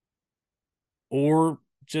 or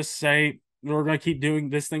just say we're going to keep doing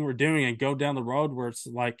this thing we're doing and go down the road where it's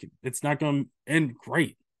like it's not going to end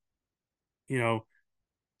great. You know,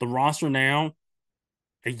 the roster now,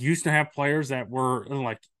 it used to have players that were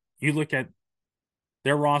like, you look at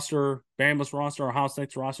their roster, Bama's roster, Ohio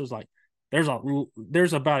State's rosters, like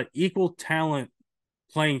there's about an equal talent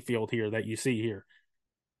playing field here that you see here.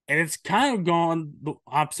 And it's kind of gone the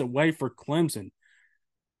opposite way for Clemson.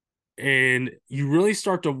 And you really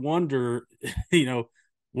start to wonder,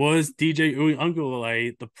 was DJ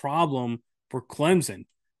Uiagalelei the problem for Clemson?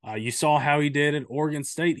 You saw how he did at Oregon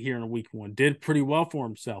State here in week one. Did pretty well for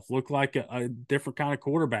himself. Looked like a different kind of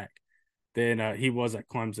quarterback than he was at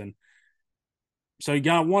Clemson. So you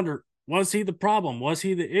got to wonder, was he the problem? Was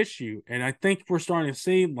he the issue? And I think we're starting to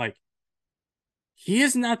see, like, he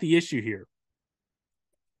is not the issue here.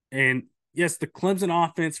 And yes, the Clemson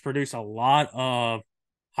offense produced a lot of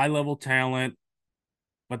high-level talent,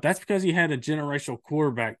 but that's because he had a generational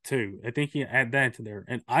quarterback too. I think he add that into there.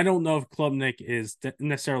 And I don't know if Klubnik is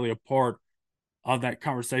necessarily a part of that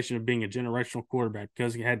conversation of being a generational quarterback,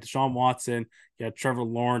 because he had Deshaun Watson, he had Trevor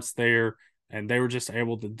Lawrence there, and they were just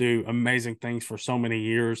able to do amazing things for so many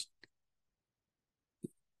years.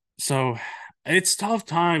 So it's tough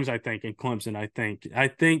times, I think, in Clemson. I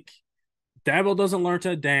think Dabo doesn't learn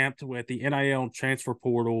to adapt with the NIL transfer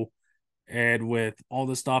portal and with all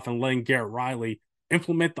this stuff, and letting Garrett Riley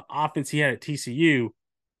implement the offense he had at TCU.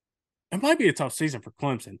 It might be a tough season for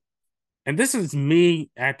Clemson. And this is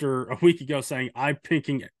me after a week ago saying I'm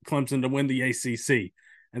picking Clemson to win the ACC,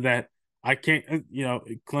 and that I can't,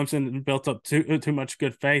 Clemson built up too much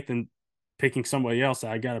good faith, and picking somebody else,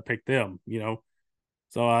 I got to pick them.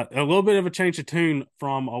 So a little bit of a change of tune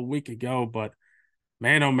from a week ago, but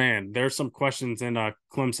man, oh man, there's some questions in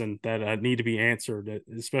Clemson that need to be answered,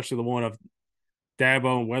 especially the one of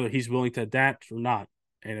Dabo and whether he's willing to adapt or not.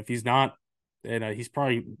 And if he's not, then he's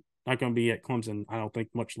probably not going to be at Clemson, I don't think,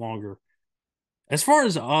 much longer. As far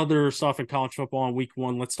as other stuff in college football in week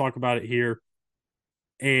one, let's talk about it here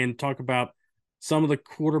and talk about some of the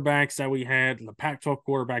quarterbacks that we had. The Pac-12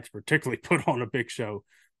 quarterbacks particularly put on a big show.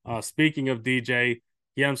 Speaking of DJ,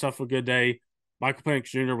 he had himself a good day. Michael Penix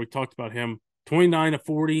Jr., we talked about him, 29 of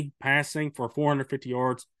 40 passing for 450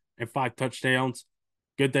 yards and 5 touchdowns.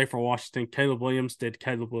 Good day for Washington. Caleb Williams did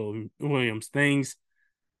Caleb Williams things.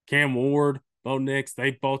 Cam Ward, Bo Nix,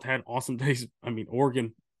 they both had awesome days. I mean,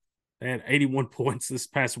 Oregon, they had 81 points this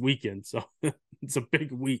past weekend, so it's a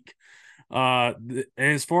big week. And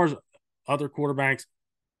as far as other quarterbacks,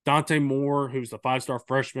 Dante Moore, who's the 5-star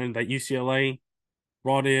freshman that UCLA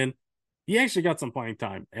brought in, he actually got some playing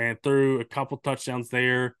time and threw a couple touchdowns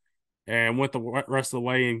there and went the rest of the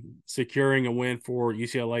way in securing a win for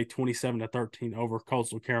UCLA 27-13 over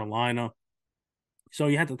Coastal Carolina. So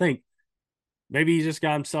you have to think, maybe he just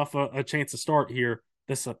got himself a chance to start here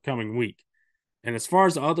this upcoming week. And as far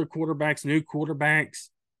as the other quarterbacks, new quarterbacks,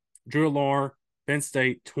 Drew Lohr, Penn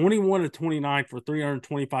State, 21-29 for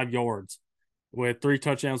 325 yards with 3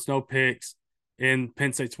 touchdowns, no picks in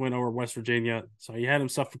Penn State's win over West Virginia. So he had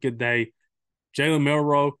himself a good day. Jalen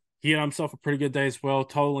Milroe, he had himself a pretty good day as well,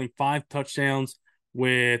 totaling 5 touchdowns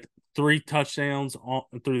with 3 touchdowns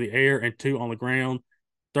through the air and 2 on the ground,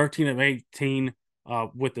 13 of 18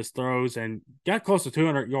 with his throws, and got close to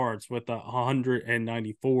 200 yards with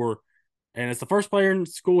 194. And it's the first player in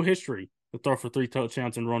school history to throw for 3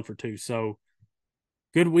 touchdowns and run for 2. So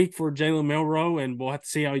good week for Jalen Milroe, and we'll have to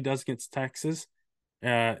see how he does against Texas.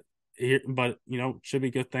 But should be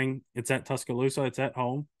a good thing. It's at Tuscaloosa, it's at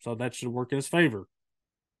home, so that should work in his favor.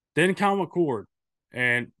 Then Kyle McCord,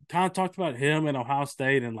 and kind of talked about him in Ohio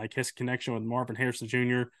State and like his connection with Marvin Harrison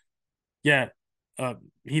Jr. Yeah,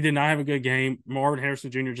 he did not have a good game. Marvin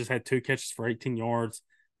Harrison Jr. just had 2 catches for 18 yards.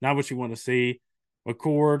 Not what you want to see.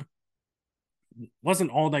 McCord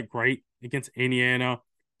wasn't all that great against Indiana.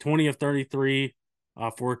 20 of 33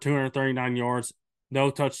 for 239 yards,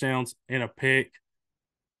 no touchdowns, and a pick.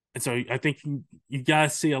 And so I think you got to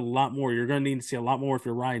see a lot more. You're going to need to see a lot more if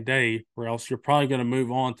you're Ryan Day, or else you're probably going to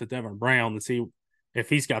move on to Devin Brown and see if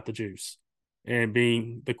he's got the juice and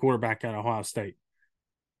being the quarterback at Ohio State.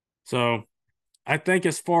 So I think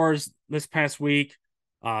as far as this past week,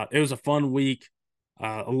 it was a fun week.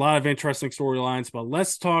 A lot of interesting storylines, but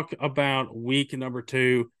let's talk about week number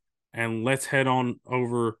 2, and let's head on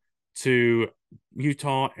over to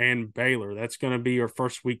Utah and Baylor. That's going to be our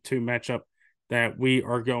first week 2 matchup that we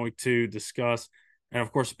are going to discuss. And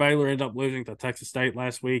of course, Baylor ended up losing to Texas State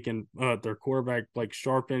last week, and their quarterback, Blake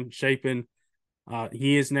Shapen,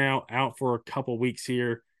 He is now out for a couple weeks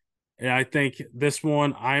here. And I think this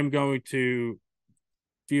one, I'm going to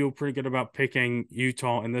feel pretty good about picking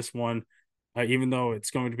Utah in this one, even though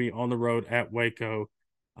it's going to be on the road at Waco.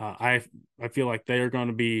 I feel like they are going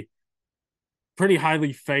to be pretty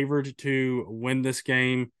highly favored to win this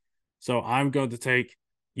game. So I'm going to take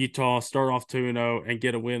Utah, start off 2-0, and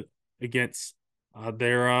get a win against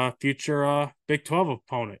their future Big 12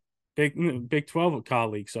 opponent, Big 12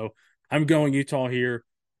 colleague. So I'm going Utah here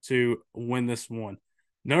to win this one.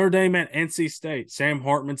 Notre Dame at NC State. Sam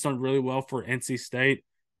Hartman's done really well for NC State,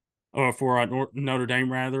 or for Notre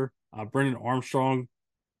Dame rather. Brendan Armstrong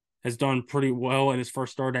has done pretty well in his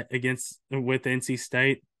first start with NC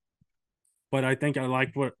State. But I think I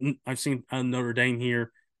like what I've seen on Notre Dame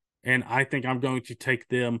here, and I think I'm going to take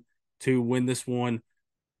them to win this one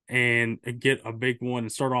and get a big one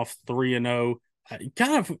and start off 3-0. I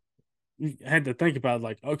kind of had to think about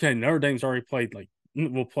like, okay, Notre Dame's already played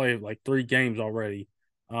will play like 3 games already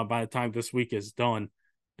by the time this week is done.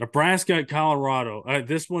 Nebraska at Colorado.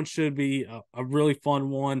 This one should be a really fun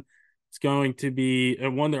one. It's going to be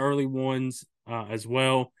one of the early ones as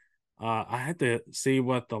well. I had to see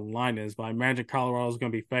what the line is, but I imagine Colorado is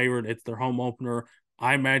going to be favored. It's their home opener.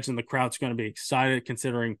 I imagine the crowd's going to be excited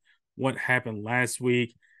considering what happened last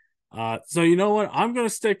week. So you know what? I'm going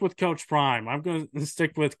to stick with Coach Prime. I'm going to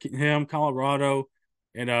stick with him, Colorado,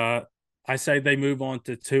 and I say they move on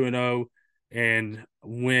to 2-0 and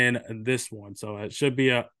win this one. So it should be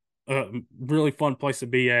a really fun place to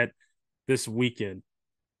be at this weekend.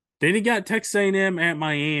 Then he got Texas A&M at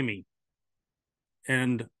Miami.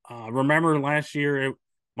 And remember last year,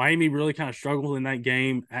 Miami really kind of struggled in that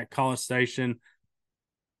game at College Station.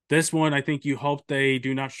 This one, I think you hope they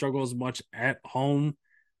do not struggle as much at home.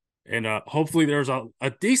 And hopefully there's a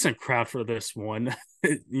decent crowd for this one,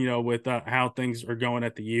 with how things are going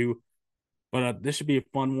at the U. But this should be a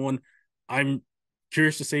fun one. I'm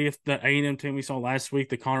curious to see if the A&M team we saw last week,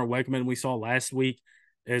 the Connor Wegman we saw last week,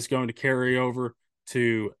 is going to carry over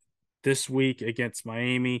to this week against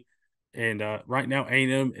Miami. And right now,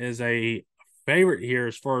 A&M is a favorite here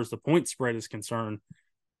as far as the point spread is concerned.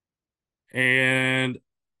 And,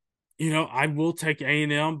 I will take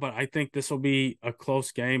A&M, but I think this will be a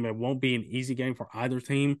close game. It won't be an easy game for either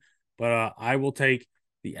team. But I will take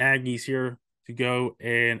the Aggies here to go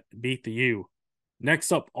and beat the U.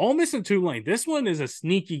 Next up, Ole Miss and Tulane. This one is a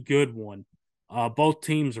sneaky good one. Both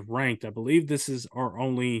teams ranked. I believe this is our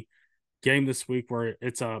only game this week where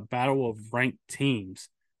it's a battle of ranked teams.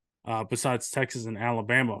 Besides Texas and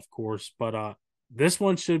Alabama, of course. But this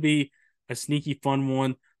one should be a sneaky fun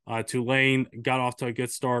one. Tulane got off to a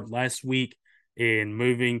good start last week in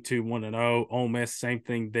moving to 1-0. Ole Miss, same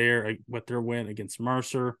thing there with their win against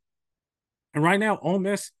Mercer. And right now, Ole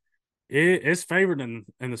Miss is favored in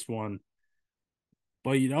this one.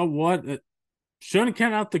 But you know what? It shouldn't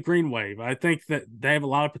count out the Green Wave. I think that they have a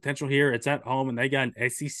lot of potential here. It's at home, and they got an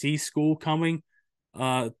SEC school coming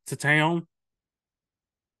to town.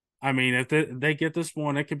 I mean, if they get this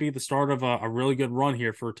one, it could be the start of a really good run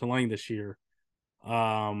here for Tulane this year.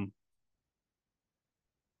 I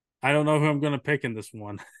don't know who I'm going to pick in this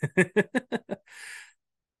one.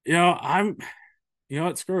 I'm,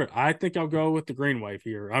 what, screw it. I think I'll go with the Green Wave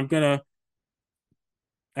here. I'm gonna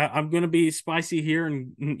be spicy here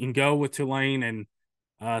and go with Tulane and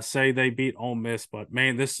say they beat Ole Miss. But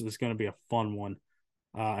man, this is going to be a fun one.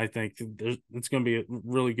 I think it's going to be a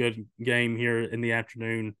really good game here in the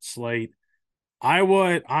afternoon slate.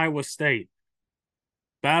 Iowa at Iowa State.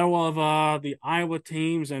 Battle of the Iowa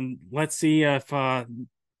teams, and let's see if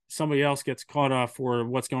somebody else gets caught up for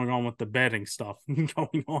what's going on with the betting stuff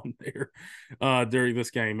going on there during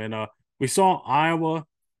this game. And we saw Iowa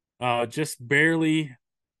just barely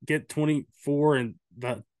get 24, and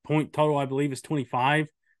the point total, I believe, is 25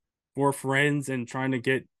 for Friends, and trying to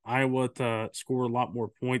get Iowa to score a lot more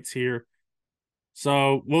points here.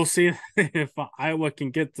 So we'll see if Iowa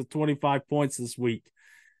can get to 25 points this week,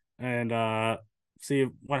 and see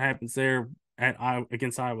what happens there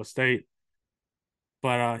against Iowa State.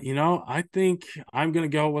 But I think I'm going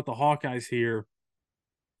to go with the Hawkeyes here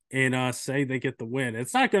and say they get the win.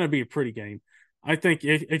 It's not going to be a pretty game. I think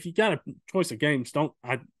if you got a choice of games,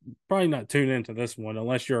 I'd probably not tune into this one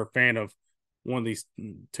unless you're a fan of one of these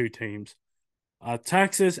two teams.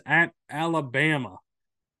 Texas at Alabama.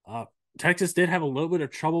 Texas did have a little bit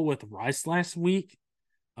of trouble with Rice last week.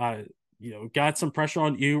 Got some pressure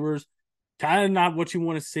on Ewers. Kind of not what you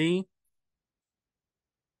want to see.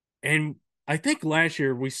 And I think last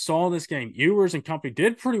year we saw this game. Ewers and company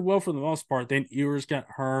did pretty well for the most part. Then Ewers got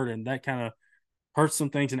hurt, and that kind of hurt some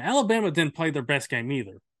things. And Alabama didn't play their best game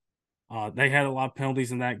either. They had a lot of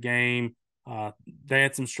penalties in that game. They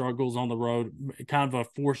had some struggles on the road, kind of a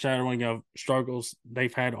foreshadowing of struggles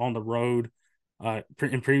they've had on the road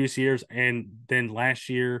in previous years, and then last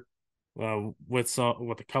year with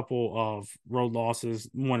a couple of road losses,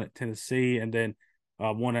 one at Tennessee and then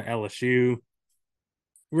one at LSU.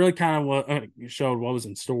 Really kind of showed what was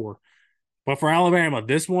in store. But for Alabama,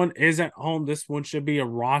 this one is at home. This one should be a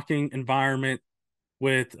rocking environment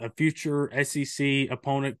with a future SEC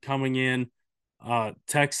opponent coming in.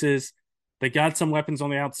 Texas, they got some weapons on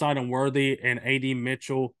the outside on Worthy and AD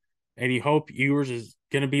Mitchell, and you hope Ewers is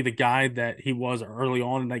going to be the guy that he was early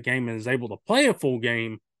on in that game and is able to play a full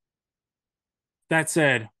game. That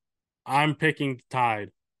said, I'm picking Tide,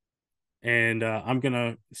 and I'm going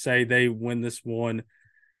to say they win this one,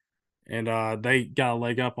 and they got a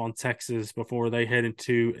leg up on Texas before they head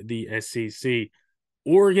into the SEC.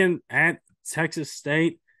 Oregon at Texas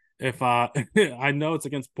State. If I know it's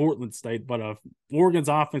against Portland State, but Oregon's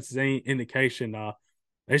offense is any indication,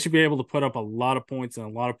 they should be able to put up a lot of points and a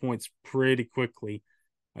lot of points pretty quickly.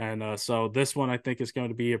 And so this one I think is going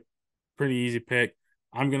to be a pretty easy pick.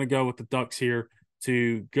 I'm going to go with the Ducks here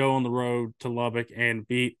to go on the road to Lubbock and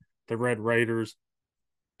beat the Red Raiders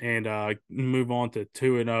and move on to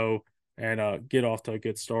 2-0 and get off to a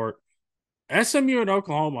good start. SMU and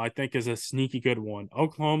Oklahoma, I think, is a sneaky good one.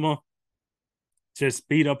 Oklahoma just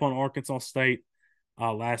beat up on Arkansas State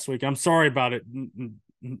last week. I'm sorry about it,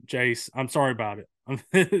 Jace. I'm sorry about it.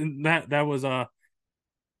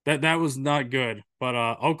 that was not good. But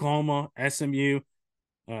Oklahoma, SMU,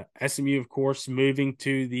 of course, moving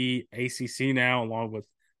to the ACC now, along with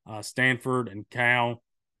Stanford and Cal.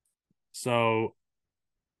 So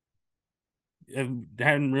I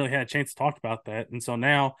hadn't really had a chance to talk about that, and so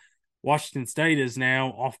now Washington State is now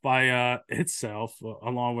off by itself,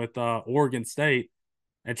 along with Oregon State,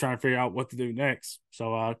 and trying to figure out what to do next.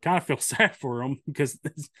 So I kind of feel sad for them because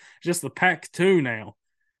it's just the Pac-2 now.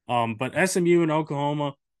 But SMU and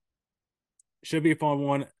Oklahoma should be a fun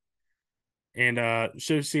one, and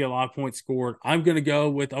should see a lot of points scored. I'm going to go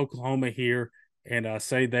with Oklahoma here and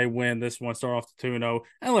say they win this one, start off to 2-0.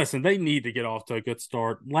 And listen, they need to get off to a good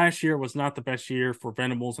start. Last year was not the best year for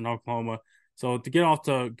Venables in Oklahoma. So to get off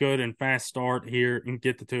to a good and fast start here and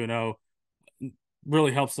get to 2-0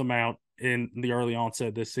 really helps them out in the early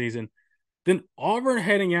onset this season. Then Auburn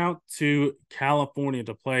heading out to California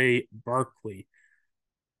to play Berkeley.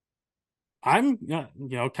 I'm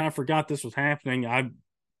kind of forgot this was happening. I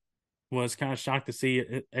was kind of shocked to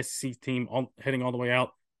see a SEC team heading all the way out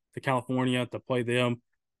to California to play them.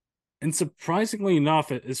 And surprisingly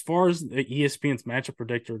enough, as far as the ESPN's matchup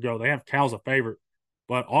predictor go, they have Cal as a favorite.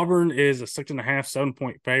 But Auburn is a 6.5,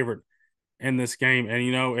 7-point favorite in this game. And,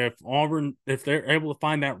 if Auburn, if they're able to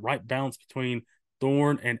find that right balance between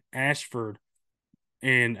Thorne and Ashford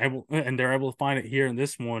and they're able to find it here in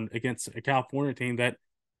this one against a California team that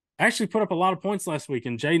actually put up a lot of points last week.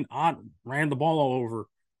 And Jaden Ott ran the ball all over,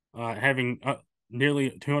 having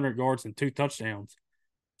nearly 200 yards and 2 touchdowns.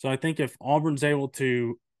 So I think if Auburn's able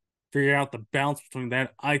to figure out the balance between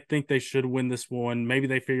that, I think they should win this one. Maybe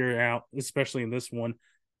they figure it out, especially in this one.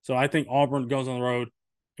 So I think Auburn goes on the road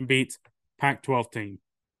and beats Pac-12 team.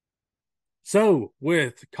 So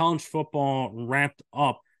with college football wrapped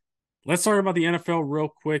up, let's talk about the NFL real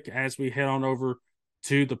quick as we head on over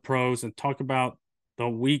to the pros and talk about the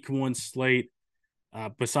week 1 slate.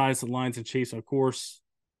 Besides the Lions and Chiefs, of course,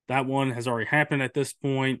 that one has already happened at this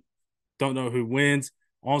point. Don't know who wins.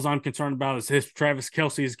 All I'm concerned about is if Travis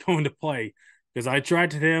Kelce is going to play, because I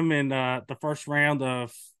tried to him in the first round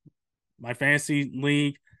of my fantasy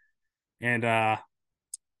league, and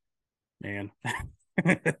man,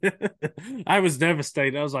 I was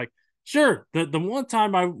devastated. I was like, sure, the one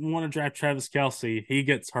time I want to draft Travis Kelce, he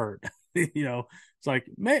gets hurt. It's like,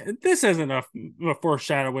 man, this isn't a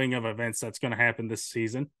foreshadowing of events that's going to happen this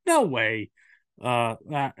season. No way.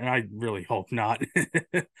 I really hope not.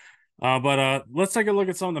 But let's take a look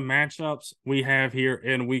at some of the matchups we have here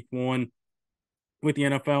in week 1 with the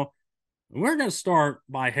NFL. We're going to start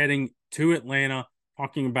by heading to Atlanta,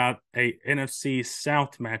 talking about a NFC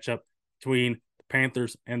South matchup between the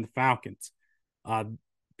Panthers and the Falcons.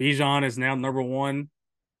 Bijan is now number 1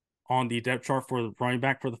 on the depth chart for the running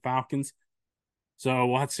back for the Falcons. So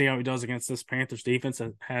we'll have to see how he does against this Panthers defense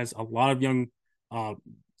that has a lot of young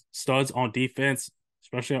studs on defense,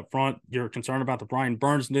 especially up front. You're concerned about the Brian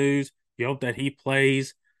Burns news. You hope that he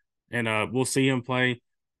plays, and we'll see him play.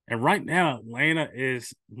 And right now, Atlanta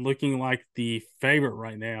is looking like the favorite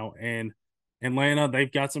right now. And Atlanta,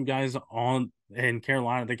 they've got some guys on, in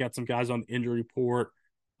Carolina, they got some guys on the injury report.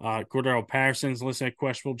 Cordero Patterson's listed as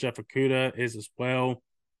questionable. Jeff Okudah is as well.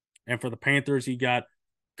 And for the Panthers, you got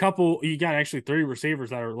you got actually three receivers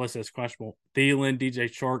that are listed as questionable: Thielen, DJ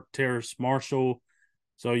Chark, Terrace Marshall.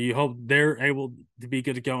 So you hope they're able to be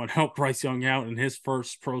good to go and help Bryce Young out in his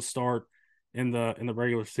first pro start in the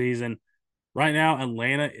regular season. Right now,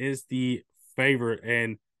 Atlanta is the favorite,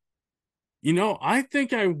 and I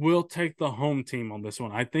think I will take the home team on this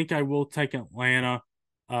one. I think I will take Atlanta,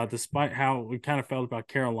 despite how we kind of felt about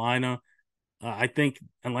Carolina. I think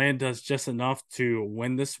Atlanta does just enough to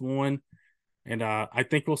win this one. And I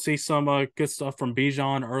think we'll see some good stuff from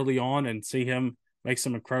Bijan early on and see him make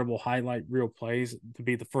some incredible highlight reel plays to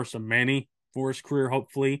be the first of many for his career,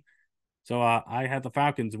 hopefully. So I had the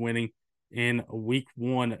Falcons winning in week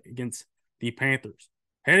 1 against the Panthers.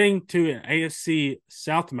 Heading to an AFC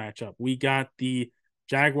South matchup, we got the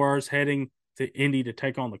Jaguars heading to Indy to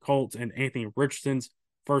take on the Colts and Anthony Richardson's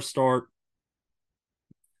first start.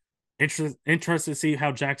 Interested to see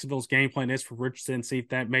how Jacksonville's game plan is for Richardson, see if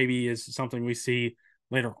that maybe is something we see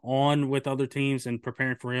later on with other teams and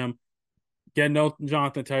preparing for him. Get no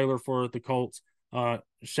Jonathan Taylor for the Colts.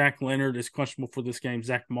 Shaq Leonard is questionable for this game.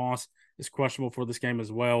 Zach Moss is questionable for this game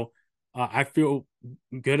as well. I feel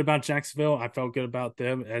good about Jacksonville. I felt good about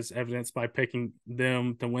them as evidenced by picking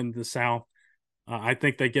them to win the South. I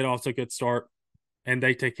think they get off to a good start and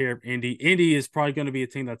they take care of Indy. Indy is probably going to be a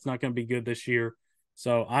team that's not going to be good this year.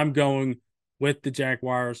 So I'm going with the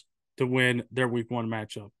Jaguars to win their week 1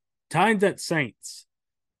 matchup. Titans at Saints.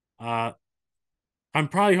 I'm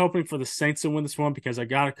probably hoping for the Saints to win this one because I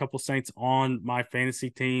got a couple Saints on my fantasy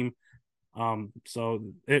team.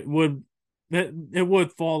 So it would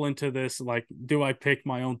fall into this, like, do I pick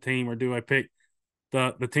my own team or do I pick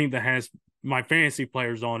the team that has my fantasy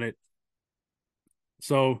players on it?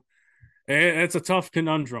 So it's a tough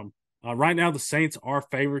conundrum. Right now, the Saints are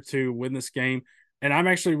favored to win this game. And I'm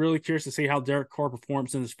actually really curious to see how Derek Carr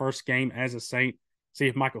performs in his first game as a Saint. See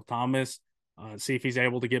if Michael Thomas, see if he's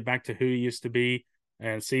able to get back to who he used to be,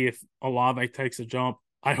 and see if Olave takes a jump.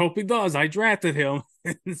 I hope he does. I drafted him.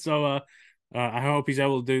 So I hope he's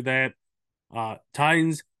able to do that.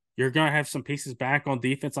 Titans, you're going to have some pieces back on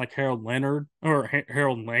defense like Harold Landry.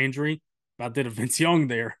 About did a Vince Young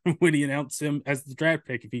there when he announced him as the draft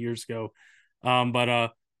pick a few years ago.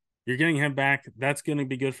 But you're getting him back. That's going to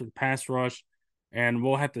be good for the pass rush. And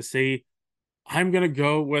we'll have to see. I'm going to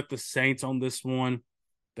go with the Saints on this one.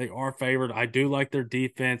 They are favored. I do like their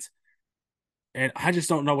defense. And I just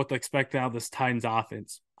don't know what to expect out of this Titans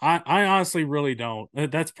offense. I honestly really don't.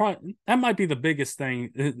 That might be the biggest thing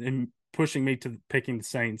in pushing me to picking the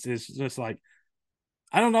Saints is just like,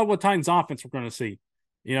 I don't know what Titans offense we're going to see.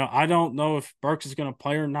 I don't know if Burks is going to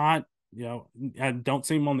play or not. I don't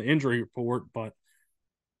see him on the injury report, but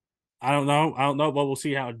I don't know. I don't know what we'll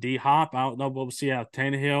see out of D-Hop. I don't know what we'll see out of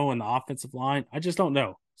Tannehill and the offensive line. I just don't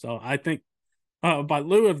know. So I think by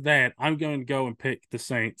lieu of that, I'm going to go and pick the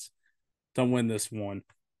Saints to win this one.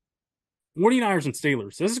 49ers and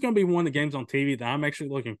Steelers. This is going to be one of the games on TV that I'm actually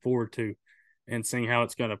looking forward to and seeing how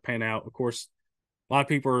it's going to pan out. Of course, a lot of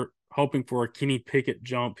people are hoping for a Kenny Pickett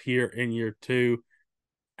jump here in year 2.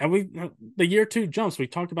 And the year 2 jumps, we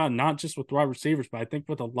talked about not just with wide receivers, but I think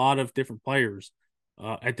with a lot of different players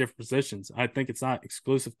at different positions. I think it's not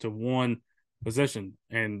exclusive to one position.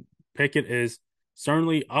 And Pickett is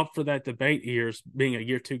certainly up for that debate here as being a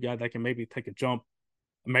year 2 guy that can maybe take a jump,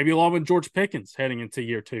 maybe along with George Pickens heading into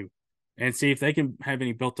year 2 and see if they can have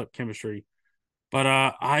any built-up chemistry. But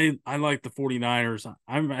I like the 49ers.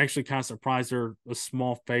 I'm actually kind of surprised they're a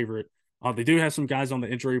small favorite. They do have some guys on the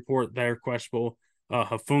injury report that are questionable.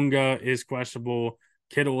 Hafunga is questionable.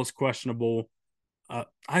 Kittle is questionable.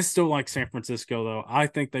 I still like San Francisco, though. I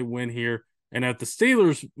think they win here. And if the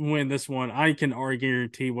Steelers win this one, I can already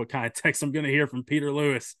guarantee what kind of text I'm going to hear from Peter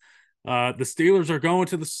Lewis. The Steelers are going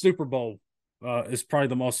to the Super Bowl is probably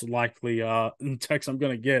the most likely text I'm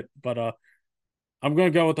going to get. But I'm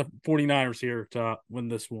going to go with the 49ers here to win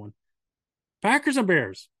this one. Packers and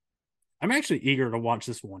Bears. I'm actually eager to watch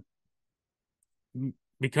this one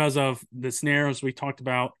because of the scenarios we talked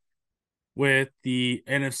about with the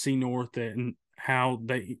NFC North and how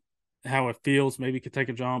it feels. Maybe could take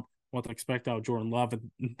a jump. What to expect out of Jordan Love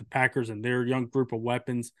and the Packers and their young group of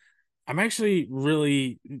weapons. I'm actually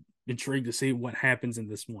really intrigued to see what happens in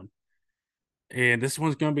this one. And this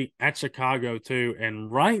one's going to be at Chicago too. And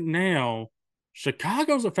right now,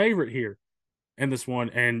 Chicago's a favorite here in this one.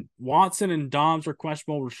 And Watson and Dobbs are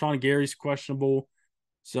questionable. Rashawn Gary's questionable.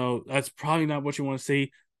 So that's probably not what you want to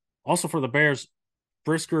see. Also for the Bears,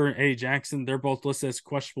 Brisker and Eddie Jackson, they're both listed as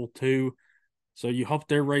questionable too. So you hope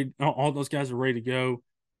they're ready. All those guys are ready to go.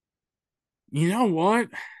 You know what?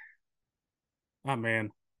 Oh,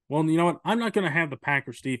 man. Well, you know what? I'm not going to have the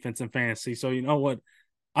Packers defense in fantasy. So you know what?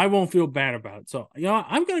 I won't feel bad about it. So,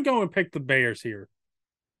 I'm going to go and pick the Bears here.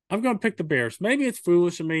 I'm going to pick the Bears. Maybe it's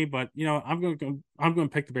foolish of me, but I'm going to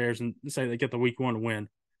pick the Bears and say they get the week 1 win,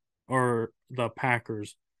 or the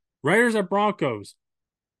Packers. Raiders at Broncos.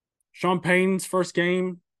 Sean Payton's first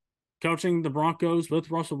game coaching the Broncos with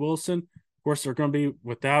Russell Wilson. Of course, they're going to be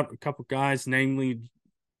without a couple guys, namely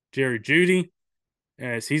Jerry Jeudy,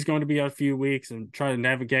 as he's going to be out a few weeks, and try to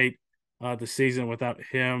navigate the season without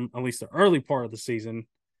him, at least the early part of the season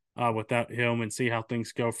without him, and see how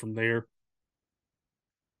things go from there.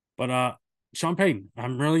 But Sean Payton, I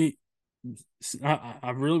really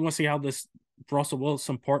want to see how this Russell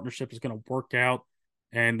Wilson partnership is going to work out,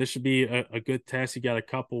 and this should be a good test. You got a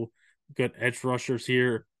couple good edge rushers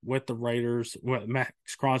here with the Raiders, with Max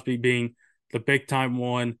Crosby being the big time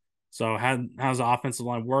one. So how's the offensive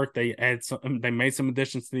line work? They made some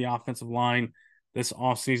additions to the offensive line this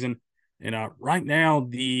offseason. And right now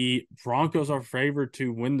the Broncos are favored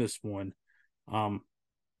to win this one. And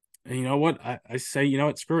you know what? I say,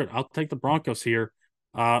 screw it. I'll take the Broncos here.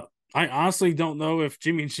 I honestly don't know if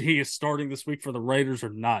Jimmy G is starting this week for the Raiders or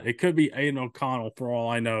not. It could be Aiden O'Connell for all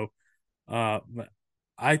I know. But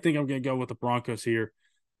I think I'm going to go with the Broncos here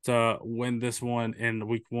to win this one in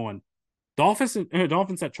week 1. Dolphins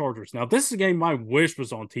at Chargers. Now, this is a game my wish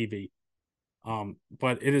was on TV,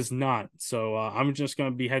 but it is not. So I'm just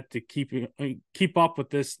going to have to keep up with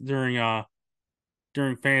this during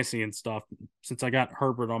fantasy and stuff, since I got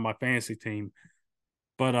Herbert on my fantasy team.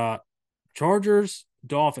 But Chargers,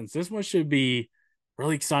 Dolphins. This one should be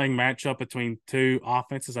really exciting matchup between two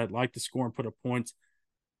offenses I'd like to score and put up points.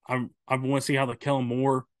 I want to see how the Kellen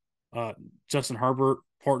Moore, Justin Herbert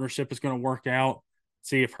partnership is going to work out.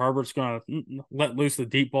 See if Herbert's going to let loose the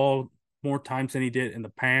deep ball more times than he did in the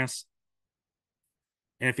past.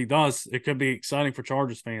 And if he does, it could be exciting for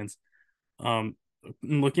Chargers fans.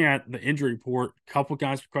 Looking at the injury report, a couple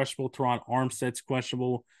guys are questionable. Teron Armstead's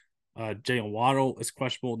questionable. Jalen Waddle is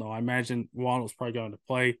questionable. No, I imagine Waddle's probably going to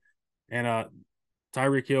play. And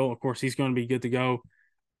Tyreek Hill, of course, he's going to be good to go.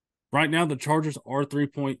 Right now, the Chargers are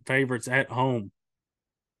 3-point favorites at home.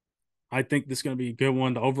 I think this is going to be a good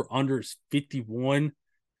one. The over-under is 51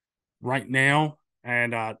 right now.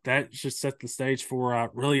 And that should set the stage for a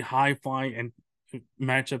really high-flying and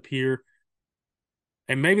matchup here.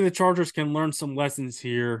 And maybe the Chargers can learn some lessons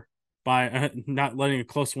here by not letting a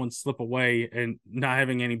close one slip away and not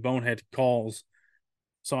having any bonehead calls.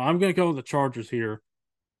 So I'm going to go with the Chargers here.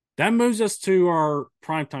 That moves us to our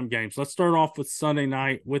primetime games. Let's start off with Sunday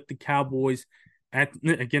night with the Cowboys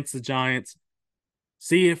against the Giants.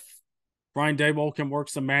 See if Brian Dabo can work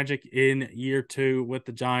some magic in year 2 with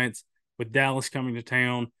the Giants, with Dallas coming to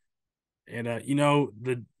town. And,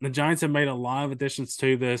 the Giants have made a lot of additions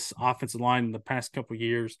to this offensive line in the past couple of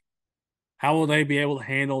years. How will they be able to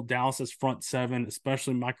handle Dallas's front seven,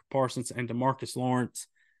 especially Michael Parsons and DeMarcus Lawrence?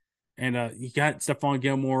 And you got Stephon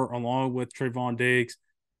Gilmore along with Trayvon Diggs.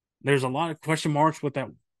 There's a lot of question marks with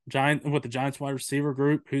the Giants wide receiver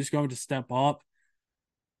group. Who's going to step up?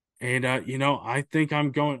 And I think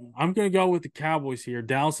I'm going to go with the Cowboys here.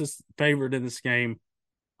 Dallas is favored in this game.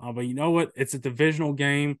 But you know what? It's a divisional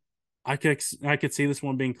game. I could see this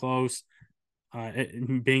one being close,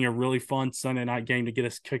 it being a really fun Sunday night game to get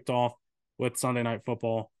us kicked off with Sunday Night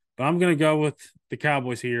Football. But I'm going to go with the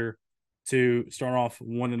Cowboys here to start off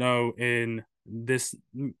 1-0 in this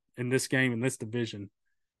game, in this division.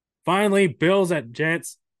 Finally, Bills at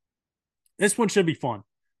Jets. This one should be fun.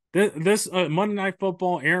 This Monday Night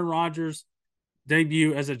Football, Aaron Rodgers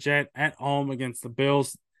debut as a Jet at home against the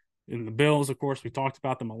Bills. And the Bills, of course, we talked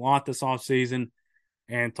about them a lot this offseason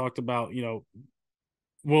and talked about,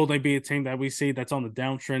 will they be a team that we see that's on the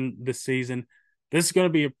downtrend this season? This is going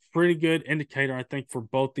to be a pretty good indicator, I think, for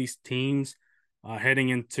both these teams heading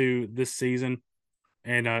into this season.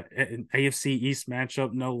 And an AFC East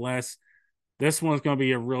matchup, no less. This one's going to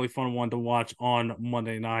be a really fun one to watch on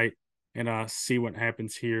Monday night and see what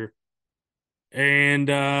happens here. And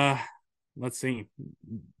let's see.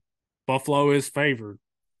 Buffalo is favored.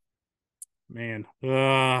 Man.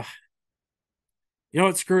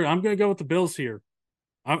 Screw it. I'm going to go with the Bills here.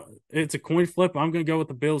 It's a coin flip. I'm going to go with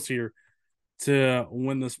the Bills here to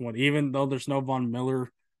win this one. Even though there's no Von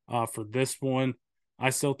Miller for this one,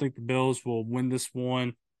 I still think the Bills will win this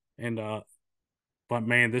one. But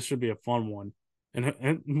man, this should be a fun one.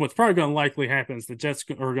 And what's probably going to likely happen is the Jets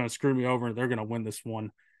are going to screw me over and they're going to win this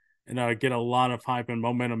one and get a lot of hype and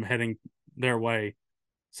momentum heading their way.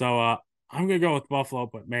 So I'm going to go with Buffalo,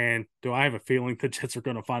 but man, do I have a feeling the Jets are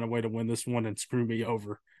going to find a way to win this one and screw me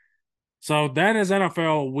over. So that is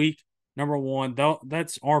NFL week number 1.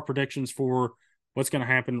 That's our predictions for what's going to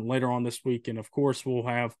happen later on this week. And of course, we'll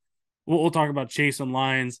have we'll talk about Chiefs and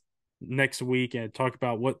Lions next week and talk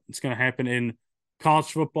about what's going to happen in college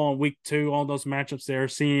football in week 2, all those matchups there,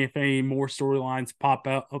 seeing if any more storylines pop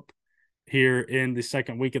up here in the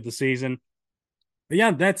second week of the season. But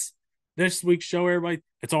yeah, that's this week's show, everybody.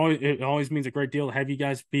 It always means a great deal to have you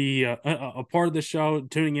guys be a part of the show,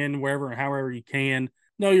 tuning in wherever and however you can.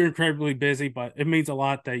 No, you're incredibly busy, but it means a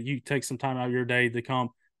lot that you take some time out of your day to come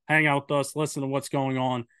hang out with us, listen to what's going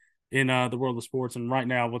on in the world of sports, and right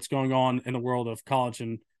now what's going on in the world of college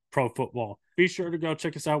and pro football. Be sure to go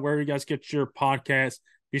check us out wherever you guys get your podcast.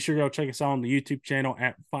 Be sure to go check us out on the YouTube channel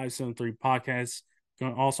at 573 Podcasts. You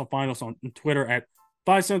can also find us on Twitter at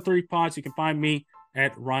 573 Pods. You can find me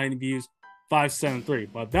at Ryan Views 573.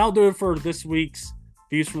 But that'll do it for this week's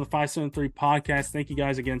Views from the 573 Podcast. Thank you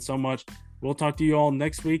guys again so much. We'll talk to you all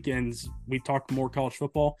next week, and we talk more college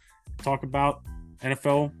football, talk about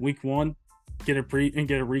NFL Week 1, get a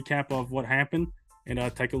recap of what happened,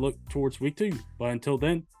 and take a look towards Week 2. But until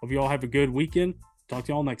then, hope you all have a good weekend. Talk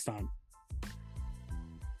to you all next time.